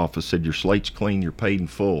trustee's office, said your slate's clean, you're paid in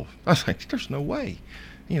full. I was like, there's no way.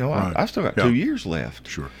 Right. I still got 2 years left.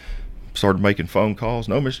 Sure. Started making phone calls.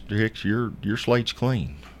 No, Mr. Hicks, your slate's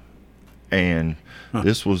clean. And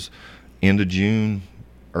this was end of June,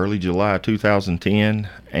 early July 2010,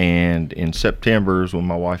 and in September is when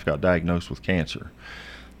my wife got diagnosed with cancer.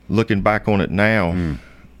 Looking back on it now,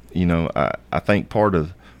 I think part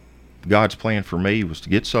of God's plan for me was to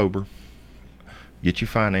get sober, get your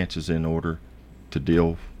finances in order to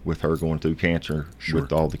deal with her going through cancer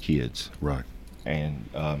with all the kids. Right. And,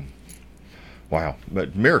 wow.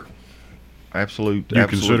 But miracle. Absolute.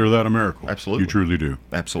 Consider that a miracle? Absolutely. You truly do.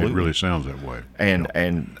 Absolutely. It really sounds that way.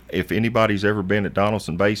 And if anybody's ever been at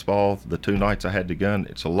Donaldson baseball, the 2 nights I had the gun,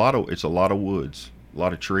 it's a lot of woods, a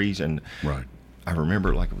lot of trees. And right. I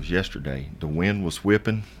remember it like it was yesterday. The wind was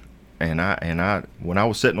whipping. And I, when I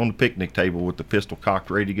was sitting on the picnic table with the pistol cocked,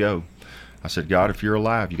 ready to go, I said, God, if you're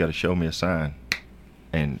alive, you got to show me a sign.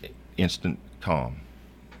 And instant calm.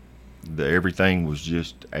 Everything was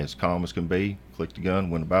just as calm as can be. Clicked the gun,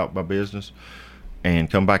 went about my business, and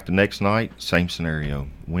come back the next night, same scenario,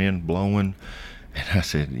 wind blowing. And I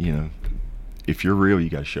said, if you're real, you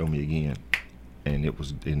got to show me again. And it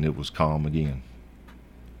was calm again.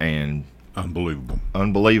 And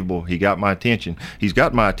Unbelievable. He got my attention. He's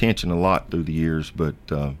got my attention a lot through the years, but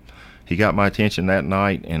he got my attention that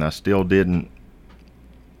night, and I still didn't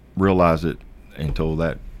realize it until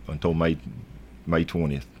May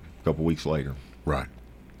 20th, a couple weeks later. Right.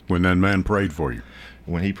 When that man prayed for you.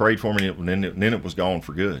 When he prayed for me, then it was gone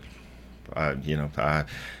for good. I've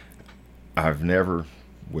never,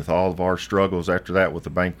 with all of our struggles after that with the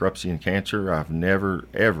bankruptcy and cancer, I've never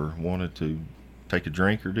ever wanted to take a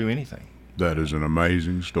drink or do anything. That is an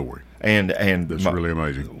amazing story. And that's really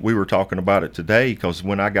amazing. We were talking about it today because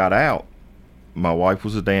when I got out, my wife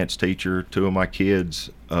was a dance teacher. 2 of my kids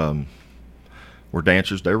were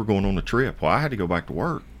dancers. They were going on a trip. Well, I had to go back to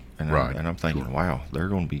work. And I'm thinking, wow, they're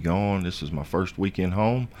going to be gone. This is my first weekend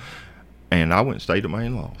home. And I went and stayed at my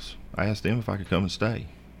in-laws. I asked them if I could come and stay.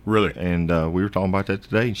 Really? And we were talking about that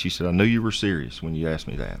today. And she said, I knew you were serious when you asked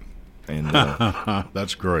me that. And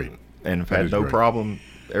that's great. And I've had no problem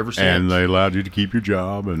Ever since. And they allowed you to keep your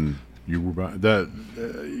job, and you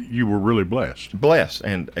were really blessed. Blessed,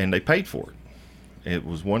 and they paid for it. It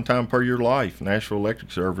was one time per your life. Nashville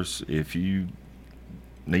Electric Service, if you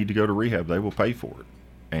need to go to rehab, they will pay for it.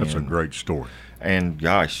 And, That's a great story. And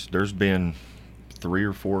gosh, there's been 3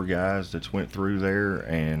 or 4 guys that's went through there,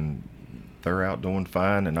 and they're out doing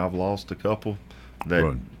fine. And I've lost a couple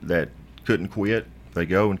that couldn't quit. They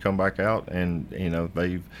go and come back out, and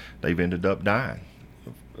they've ended up dying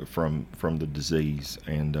from the disease.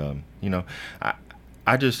 And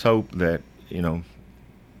I just hope that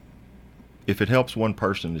if it helps one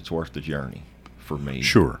person, it's worth the journey for me.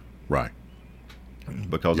 Sure, right.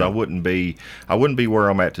 Because I wouldn't be where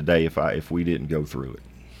I'm at today if we didn't go through it.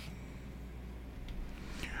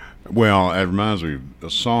 Well, it reminds me of a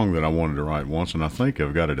song that I wanted to write once, and I think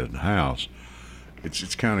I've got it at the house.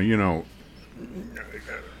 It's kind of,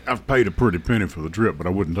 I've paid a pretty penny for the trip, but I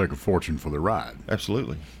wouldn't take a fortune for the ride.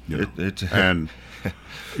 Absolutely. It's a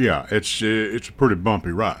pretty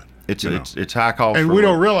bumpy ride. It's high cost, and we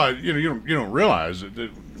don't realize you don't realize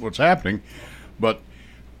what's happening, but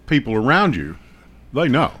people around you, they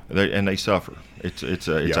know, and they suffer. It's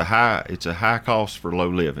a high cost for low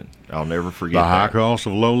living. I'll never forget the high cost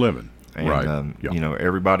of low living. And, right.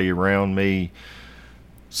 Everybody around me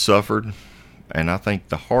suffered, and I think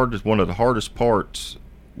one of the hardest parts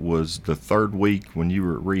was the 3rd week when you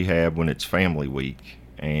were at rehab, when it's family week,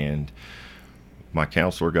 and my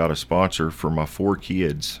counselor got a sponsor for my 4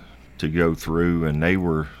 kids to go through, and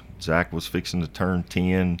Zach was fixing to turn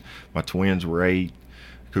 10, my twins were 8,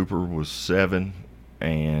 Cooper was 7,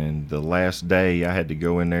 and the last day I had to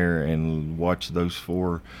go in there and watch those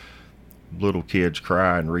 4 little kids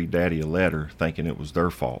cry and read Daddy a letter, thinking it was their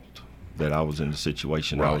fault that I was in the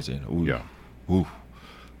situation I was in. Ooh, yeah. Ooh,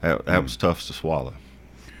 that was tough to swallow.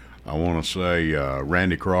 I want to say,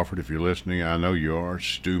 Randy Crawford, if you're listening, I know you are,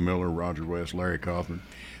 Stu Miller, Roger West, Larry Kaufman,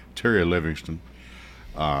 Terry Livingston.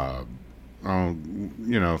 Thank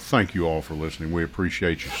you all for listening. We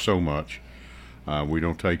appreciate you so much. We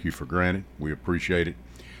don't take you for granted. We appreciate it.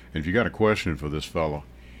 And if you got a question for this fellow,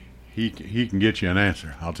 he can get you an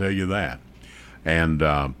answer. I'll tell you that. And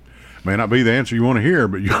may not be the answer you want to hear,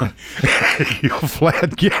 but you'll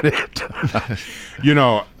flat get it.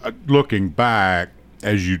 Looking back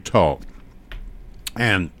as you talk,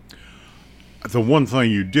 and the one thing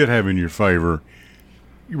you did have in your favor,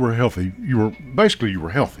 you were healthy. You were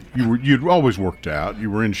healthy. You'd always worked out. You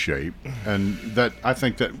were in shape, and do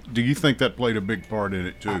you think that played a big part in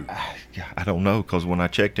it too? I don't know, because when I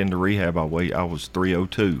checked into rehab, I was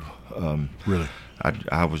 302. Really?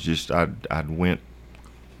 I'd went.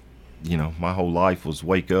 My whole life was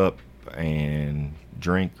wake up and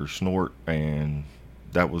drink or snort, and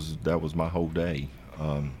that was my whole day.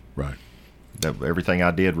 Right. That everything I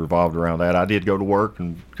did revolved around that. I did go to work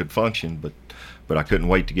and could function, but I couldn't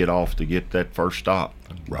wait to get off to get that first stop.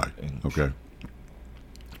 Right. Okay.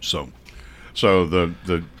 So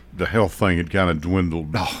the health thing had kind of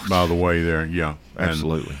dwindled by the way there. Yeah.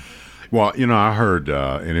 Absolutely. Well, I heard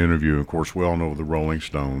an interview. Of course, we all know the Rolling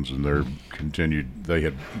Stones, and they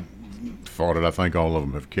had fought it. I think all of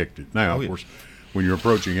them have kicked it. Now, of course, when you're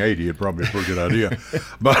approaching 80, it's probably a pretty good idea.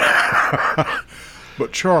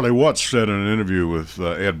 But Charlie Watts said in an interview with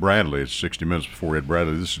Ed Bradley, it's 60 Minutes before Ed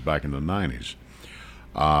Bradley, this is back in the 90s,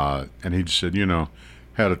 and he said,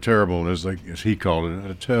 had a terrible, as he called it,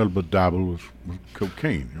 a terrible dabble with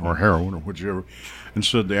cocaine or heroin or whichever, and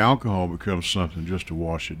said the alcohol becomes something just to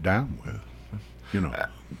wash it down with.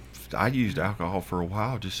 I used alcohol for a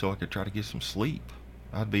while just so I could try to get some sleep.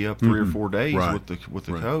 I'd be up 3 or 4 days with the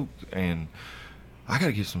coke, and I got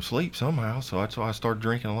to get some sleep somehow, so that's why I started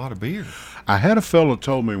drinking a lot of beer. I had a fellow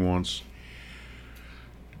told me once,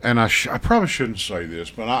 and I probably shouldn't say this,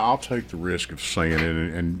 but I'll take the risk of saying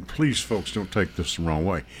it, and please, folks, don't take this the wrong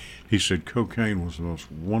way. He said cocaine was the most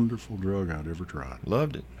wonderful drug I'd ever tried.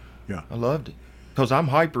 Loved it. Yeah. I loved it. Because I'm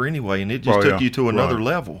hyper anyway, and it just took you to another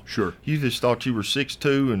level. Sure. You just thought you were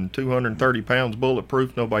 6'2" and 230 pounds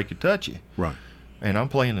bulletproof, nobody could touch you. Right. And I'm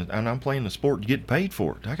playing the sport and getting paid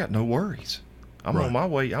for it. I got no worries. I'm on my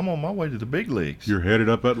way to the big leagues. You're headed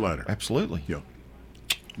up that ladder. Absolutely. Yeah.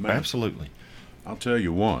 Man, absolutely. I'll tell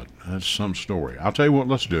you what. That's some story. I'll tell you what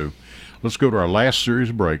let's do. Let's go to our last series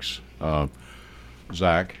of breaks,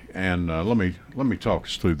 Zach, and let me talk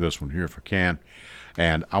us through this one here if I can.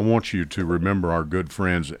 And I want you to remember our good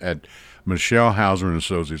friends at Michelle Hauser and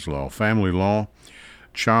Associates Law, family law,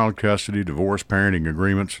 child custody, divorce, parenting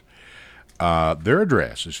agreements. Their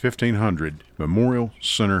address is 1500 Memorial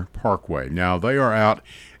Center Parkway. Now, they are out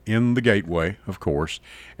in the Gateway, of course,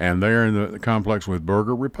 and they're in the complex with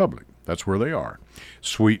Burger Republic. That's where they are.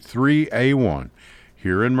 Suite 3A1.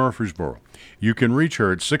 here in Murfreesboro. You can reach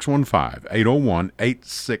her at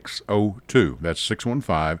 615-801-8602. That's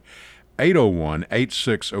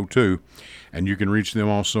 615-801-8602. And you can reach them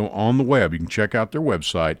also on the web. You can check out their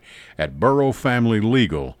website at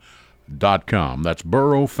burrowfamilylegal.com. That's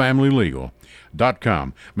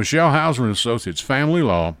burrowfamilylegal.com. Michelle Hauser and Associates Family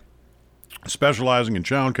Law, specializing in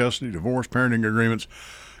child custody, divorce, parenting agreements,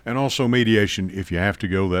 and also mediation if you have to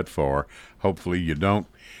go that far. Hopefully you don't.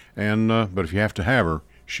 And but if you have to have her,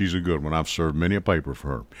 she's a good one. I've served many a paper for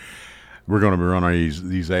her. We're going to be running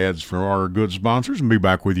these ads for our good sponsors and be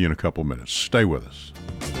back with you in a couple minutes. Stay with us.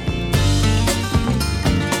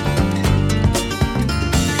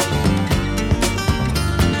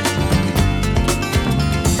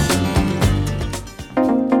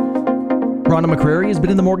 Rhonda McCrary has been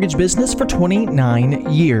in the mortgage business for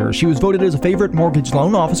 29 years. She was voted as a favorite mortgage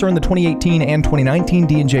loan officer in the 2018 and 2019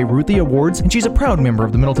 D&J Ruthie Awards, and she's a proud member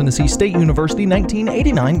of the Middle Tennessee State University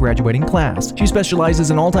 1989 graduating class. She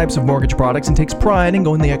specializes in all types of mortgage products and takes pride in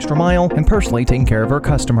going the extra mile and personally taking care of her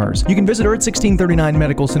customers. You can visit her at 1639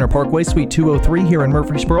 Medical Center Parkway, Suite 203 here in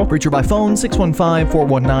Murfreesboro. Reach her by phone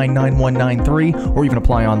 615-419-9193 or even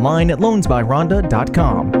apply online at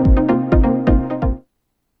loansbyrhonda.com.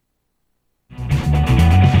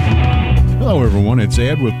 Hello, everyone. It's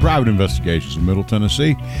Ed with Private Investigations in Middle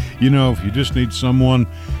Tennessee. You know, if you just need someone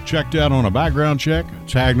checked out on a background check,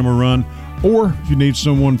 tag them a run, or if you need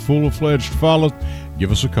someone full-fledged to follow,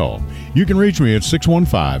 give us a call. You can reach me at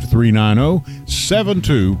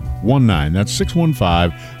 615-390-7219. That's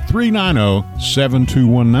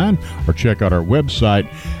 615-390-7219. Or check out our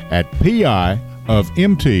website at piofmt.com.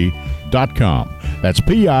 That's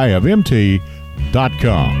piofmt.com.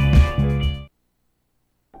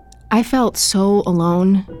 I felt so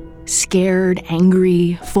alone, scared,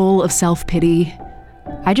 angry, full of self-pity.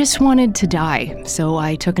 I just wanted to die, so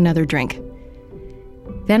I took another drink.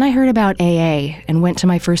 Then I heard about AA and went to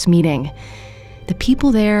my first meeting. The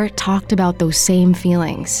people there talked about those same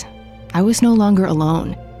feelings. I was no longer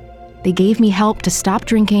alone. They gave me help to stop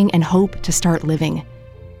drinking and hope to start living.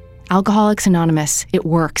 Alcoholics Anonymous, it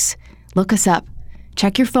works. Look us up.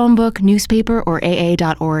 Check your phone book, newspaper, or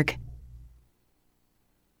AA.org.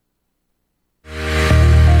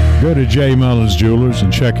 Go to J. Mullins Jewelers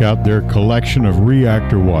and check out their collection of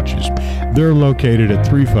reactor watches. They're located at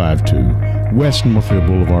 352 West Northfield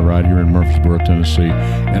Boulevard right here in Murfreesboro, Tennessee.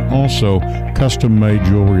 And also custom-made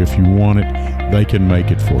jewelry. If you want it, they can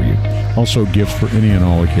make it for you. Also gifts for any and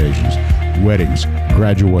all occasions. Weddings,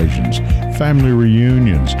 graduations, family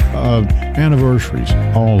reunions, anniversaries,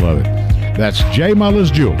 all of it. That's J.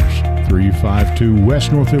 Mullins Jewelers, 352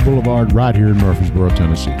 West Northfield Boulevard right here in Murfreesboro,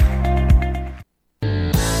 Tennessee.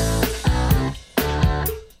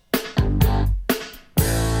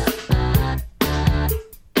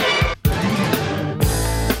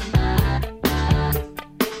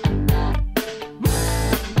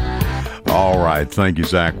 Thank you,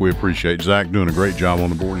 Zach. We appreciate Zach doing a great job on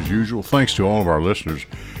the board as usual. Thanks to all of our listeners.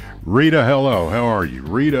 Rita, hello. How are you?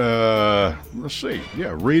 Rita, let's see.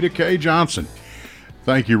 Yeah, Rita K. Johnson.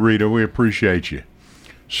 Thank you, Rita. We appreciate you.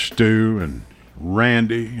 Stu and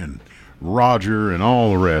Randy and Roger and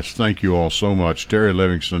all the rest. Thank you all so much. Terry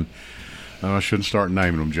Livingston. I shouldn't start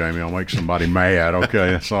naming them, Jamie. I'll make somebody mad.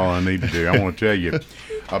 Okay, that's all I need to do. I want to tell you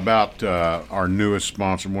about our newest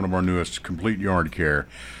sponsor, one of our newest, Complete Yard Care.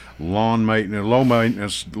 Lawn maintenance, low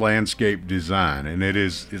maintenance landscape design, and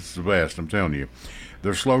it's the best, I'm telling you.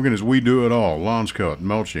 Their slogan is, we do it all: lawns cut,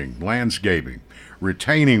 mulching, landscaping,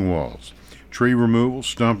 retaining walls, tree removal,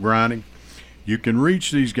 stump grinding. You can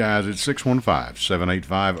reach these guys at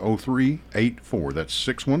 615-785-0384. That's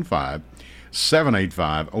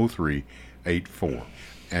 615-785-0384.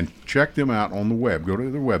 And check them out on the web. Go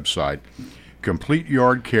to their website,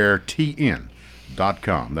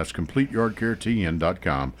 CompleteYardCareTN.com. That's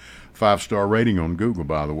CompleteYardCareTN.com. 5-star rating on Google,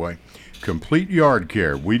 by the way. Complete Yard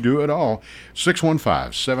Care. We do it all.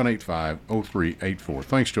 615-785-0384.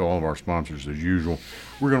 Thanks to all of our sponsors as usual.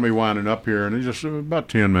 We're going to be winding up here in just about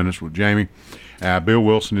 10 minutes with Jamie. Bill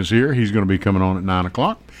Wilson is here. He's going to be coming on at 9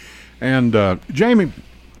 o'clock. And Jamie,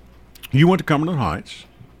 you went to Cumberland Heights.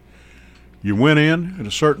 You went in at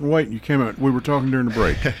a certain weight and you came out. We were talking during the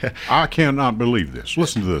break. I cannot believe this.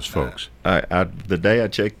 Listen to this, folks. The day I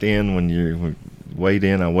checked in, when you weighed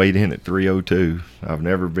in, I weighed in at 302. I've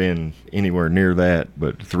never been anywhere near that,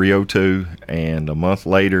 but 302. And a month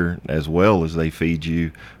later, as well as they feed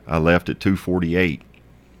you, I left at 248.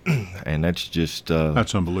 And that's just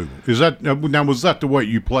that's unbelievable. Is that now? Was that the weight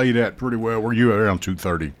you played at pretty well? Were you around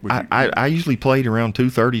 230? I usually played around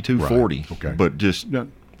 230, 240. Right. Okay, but just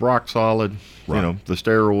rock solid. Right. You know, the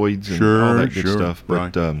steroids and all that good stuff.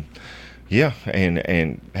 But Yeah,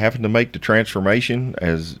 and having to make the transformation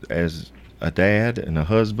as a dad and a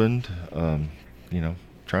husband,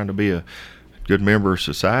 trying to be a good member of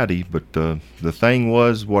society. But the thing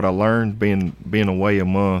was, what I learned being away a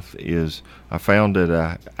month is I found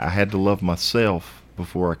that I had to love myself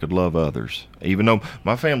before I could love others. Even though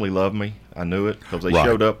my family loved me, I knew it because they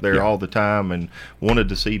showed up there all the time and wanted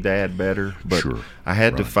to see Dad better. But I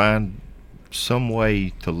had to find some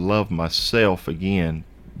way to love myself again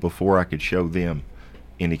before I could show them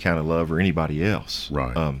any kind of love or anybody else.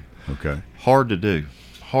 Right. Okay. Hard to do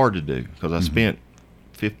because I spent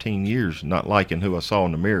 15 years not liking who I saw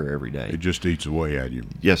in the mirror every day. It just eats away at you.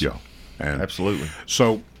 Yes, sir. Yeah. And absolutely.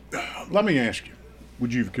 So let me ask you,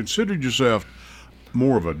 would you have considered yourself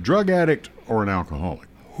more of a drug addict or an alcoholic,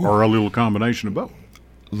 or a little combination of both?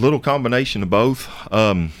 A little combination of both.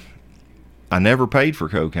 I never paid for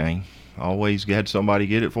cocaine. I always had somebody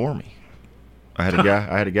get it for me. I had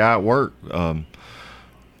a guy at work,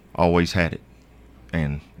 always had it,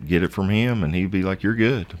 and get it from him, and he'd be like, "You're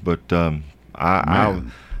good." But I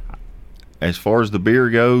as far as the beer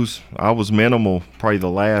goes, I was minimal. Probably the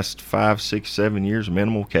last 5, 6, 7 years,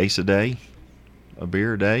 minimal case a day, a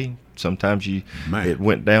beer a day. Sometimes it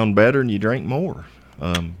went down better and you drank more,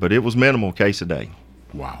 but it was minimal case a day.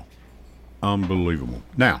 Wow, unbelievable.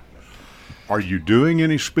 Now, are you doing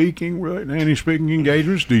any speaking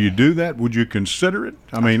engagements? Do you do that? Would you consider it?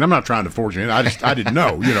 I mean, I'm not trying to force you. I didn't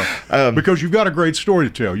know, because you've got a great story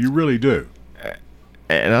to tell. You really do.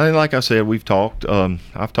 And like I said, we've talked.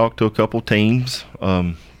 I've talked to a couple teams,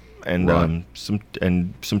 and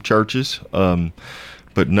some churches.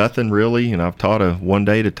 But nothing really, and I've taught a one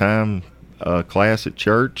day at a time class at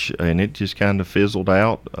church, and it just kind of fizzled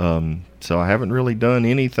out. So I haven't really done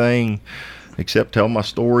anything except tell my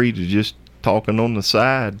story to just talking on the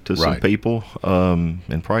side to some people.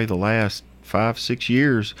 And probably the last 5, 6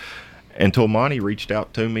 years, until Monty reached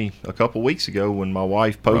out to me a couple weeks ago when my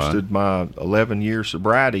wife posted my 11-year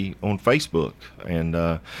sobriety on Facebook. And,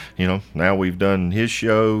 now we've done his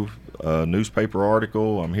show, newspaper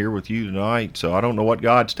article. I'm here with you tonight, so I don't know what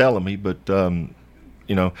God's telling me, but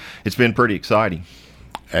it's been pretty exciting.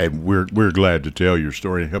 And we're glad to tell your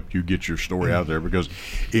story and help you get your story out there, because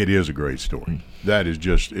it is a great story. That is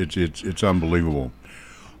just it's unbelievable.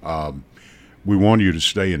 We want you to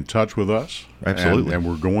stay in touch with us. Absolutely. And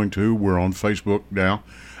we're going to. We're on Facebook now.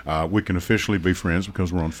 We can officially be friends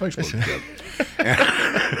because we're on Facebook together.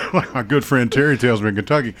 Like my good friend Terry tells me in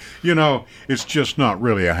Kentucky, it's just not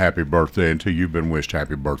really a happy birthday until you've been wished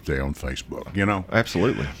happy birthday on Facebook,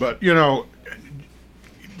 Absolutely. But,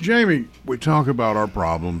 Jamie, we talk about our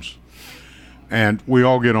problems, and we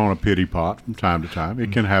all get on a pity pot from time to time.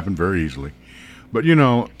 It can happen very easily. But,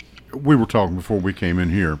 we were talking before we came in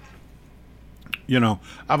here.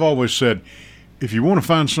 I've always said, if you want to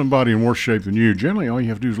find somebody in worse shape than you, generally all you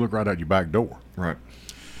have to do is look right out your back door. Right.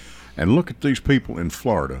 And look at these people in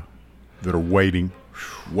Florida that are waiting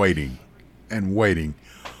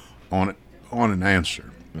on an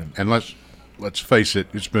answer. And let's face it,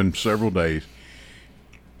 it's been several days.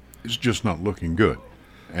 It's just not looking good.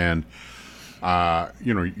 And,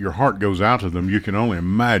 your heart goes out to them. You can only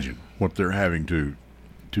imagine what they're having to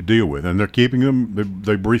deal with. And they're keeping them,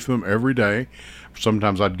 they brief them every day.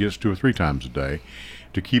 Sometimes I'd guess 2 or 3 times a day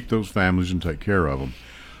to keep those families and take care of them.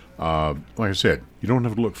 Like I said, you don't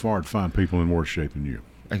have to look far to find people in worse shape than you.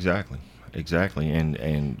 Exactly. And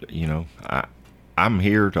I'm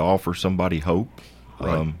here to offer somebody hope.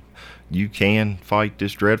 Right. You can fight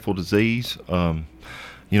this dreadful disease.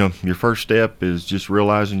 Your first step is just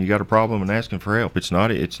realizing you got a problem and asking for help. It's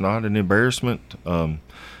not an embarrassment.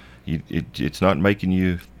 It's not making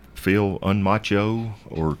you feel unmacho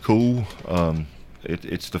or cool.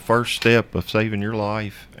 It's the first step of saving your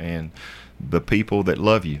life and the people that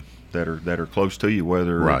love you, that are close to you,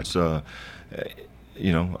 whether it's a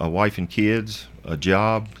wife and kids, a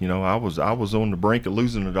job. I was on the brink of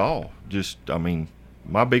losing it all.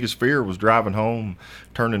 My biggest fear was driving home,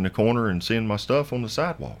 turning the corner, and seeing my stuff on the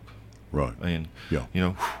sidewalk. Right. And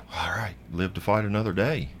all right, live to fight another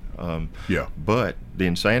day. But the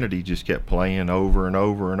insanity just kept playing over and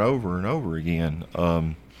over and over and over again,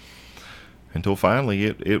 until finally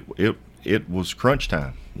it was crunch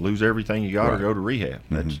time. Lose everything you got or go to rehab.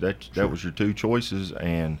 That was your 2 choices,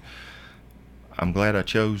 and I'm glad I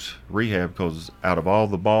chose rehab, because out of all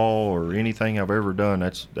the ball or anything I've ever done,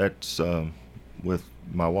 that's with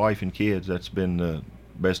my wife and kids, that's been the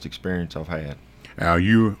best experience I've had. Now,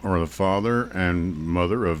 you are the father and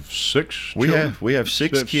mother of 6 children? We have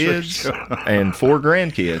six kids children. and 4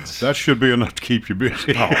 grandkids. That should be enough to keep you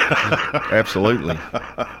busy. Absolutely.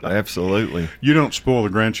 Absolutely. You don't spoil the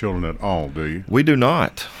grandchildren at all, do you? We do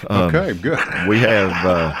not. Okay, good. We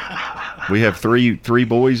have three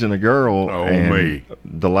boys and a girl. Oh, and me.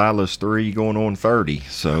 Delilah's 3 going on 30.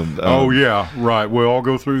 So Oh, yeah, right. We'll all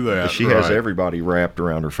go through that. she has right. everybody wrapped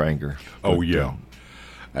around her finger. Oh, But, yeah.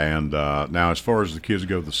 And now, as far as the kids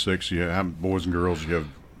go, the 6, you have boys and girls. You have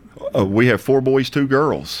we have 4 boys, 2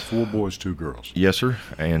 girls. 4 boys, 2 girls. Yes, sir.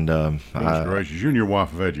 And Goodness gracious, you and your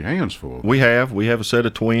wife have had your hands full. we have a set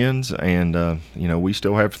of twins, and we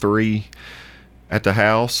still have 3 at the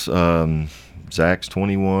house. Zach's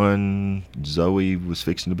 21, Zoe was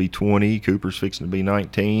fixing to be 20, Cooper's fixing to be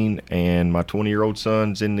 19, and my 20-year-old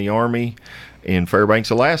son's in the Army in Fairbanks,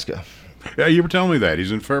 Alaska. Yeah, you were telling me that.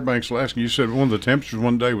 He's in Fairbanks, Alaska. You said one of the temperatures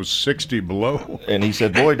one day was 60 below. And he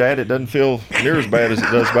said, "Boy, Dad, it doesn't feel near as bad as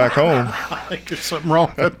it does back home." I think there's something wrong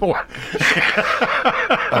with that boy.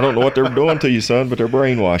 I don't know what they're doing to you, son, but they're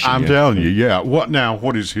brainwashing I'm you. telling you, yeah.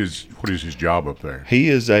 What is his job up there? He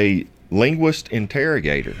is a linguist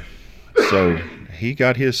interrogator. So he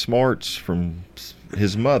got his smarts from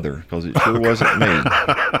his mother, because it sure wasn't me.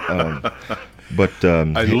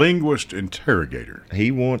 A linguist interrogator.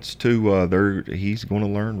 He wants to. He's going to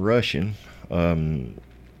learn Russian, and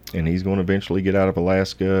he's going to eventually get out of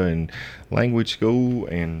Alaska and language school.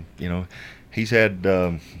 And he's had.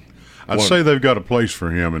 I'd say they've got a place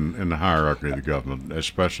for him in the hierarchy of the government,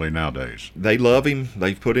 especially nowadays. They love him.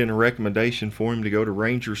 They've put in a recommendation for him to go to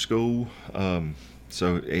Ranger School.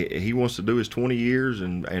 So he wants to do his 20 years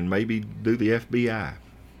and maybe do the FBI.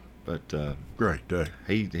 But Great day.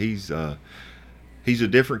 He's a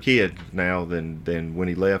different kid now than when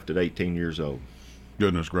he left at 18 years old.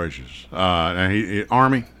 Goodness gracious. And he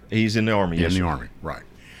Army? He's in the Army, yes. In the sir. Army, right.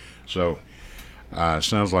 So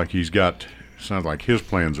sounds like his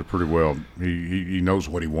plans are pretty well. He knows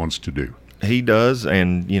what he wants to do. He does,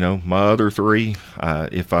 and my other 3,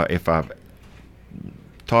 if I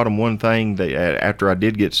taught them one thing, after I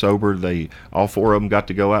did get sober, all 4 of them got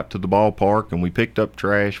to go out to the ballpark, and we picked up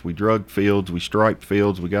trash, we drugged fields, we striped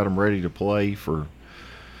fields, we got them ready to play for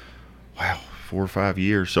 4 or 5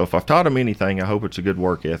 years. So if I've taught them anything, I hope it's a good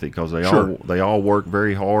work ethic, because they all work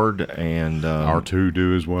very hard, and Our 2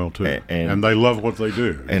 do as well too, and they love what they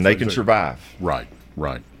do, and they can survive. Right,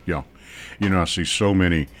 yeah. I see so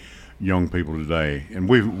many young people today, and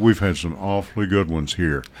we've had some awfully good ones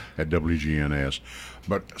here at WGNS,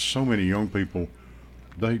 but so many young people,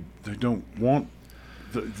 they don't want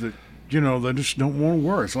they just don't want to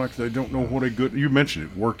work. It's like they don't know what you mentioned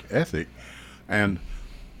it, work ethic, and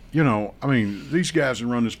these guys that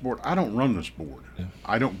run this board, I don't run this board. Yeah.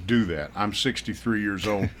 I don't do that. I'm 63 years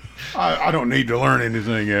old. I don't need to learn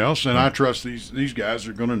anything else, and I trust these guys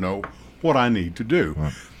are going to know what I need to do.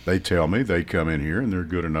 Right. They tell me, they come in here, and they're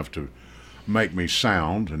good enough to make me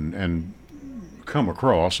sound and come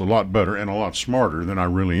across a lot better and a lot smarter than I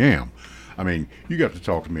really am. I mean, you got to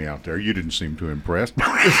talk to me out there. You didn't seem too impressed.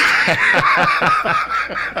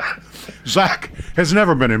 Zach has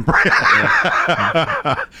never been impressed.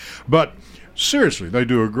 But seriously, they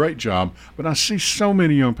do a great job. But I see so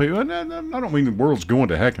many young people, and I don't mean the world's going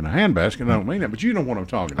to heck in a handbasket. I don't mean that, but you know what I'm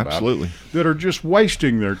talking about. Absolutely. That are just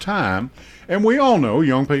wasting their time. And we all know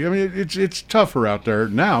young people, I mean, it's tougher out there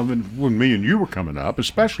now than when me and you were coming up,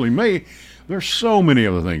 especially me. There's so many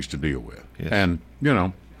other things to deal with. Yes. And,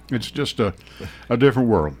 it's just a different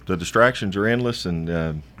world. The distractions are endless, and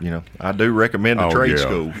I do recommend a trade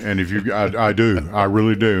school. And if I do, I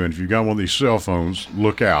really do. And if you've got one of these cell phones,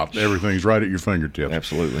 look out. Everything's right at your fingertips.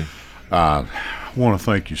 Absolutely. I want to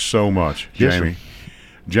thank you so much, Jamie. Yes,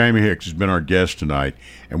 Jamie Hicks has been our guest tonight,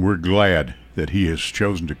 and we're glad that he has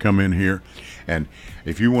chosen to come in here. And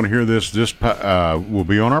if you want to hear this will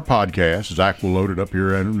be on our podcast. Zach will load it up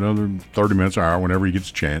here in another 30 minutes, an hour, whenever he gets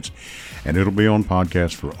a chance. And it'll be on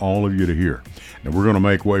podcast for all of you to hear. And we're going to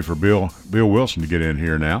make way for Bill Wilson to get in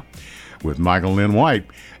here now with Michael Lynn White.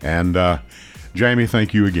 And Jamie,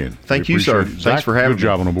 thank you again. Thank you, sir. Thanks for having me. Good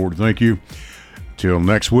job on the board. Thank you. Till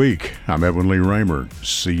next week, I'm Edwin Lee Raymer.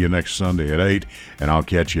 See you next Sunday at 8, and I'll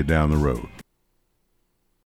catch you down the road.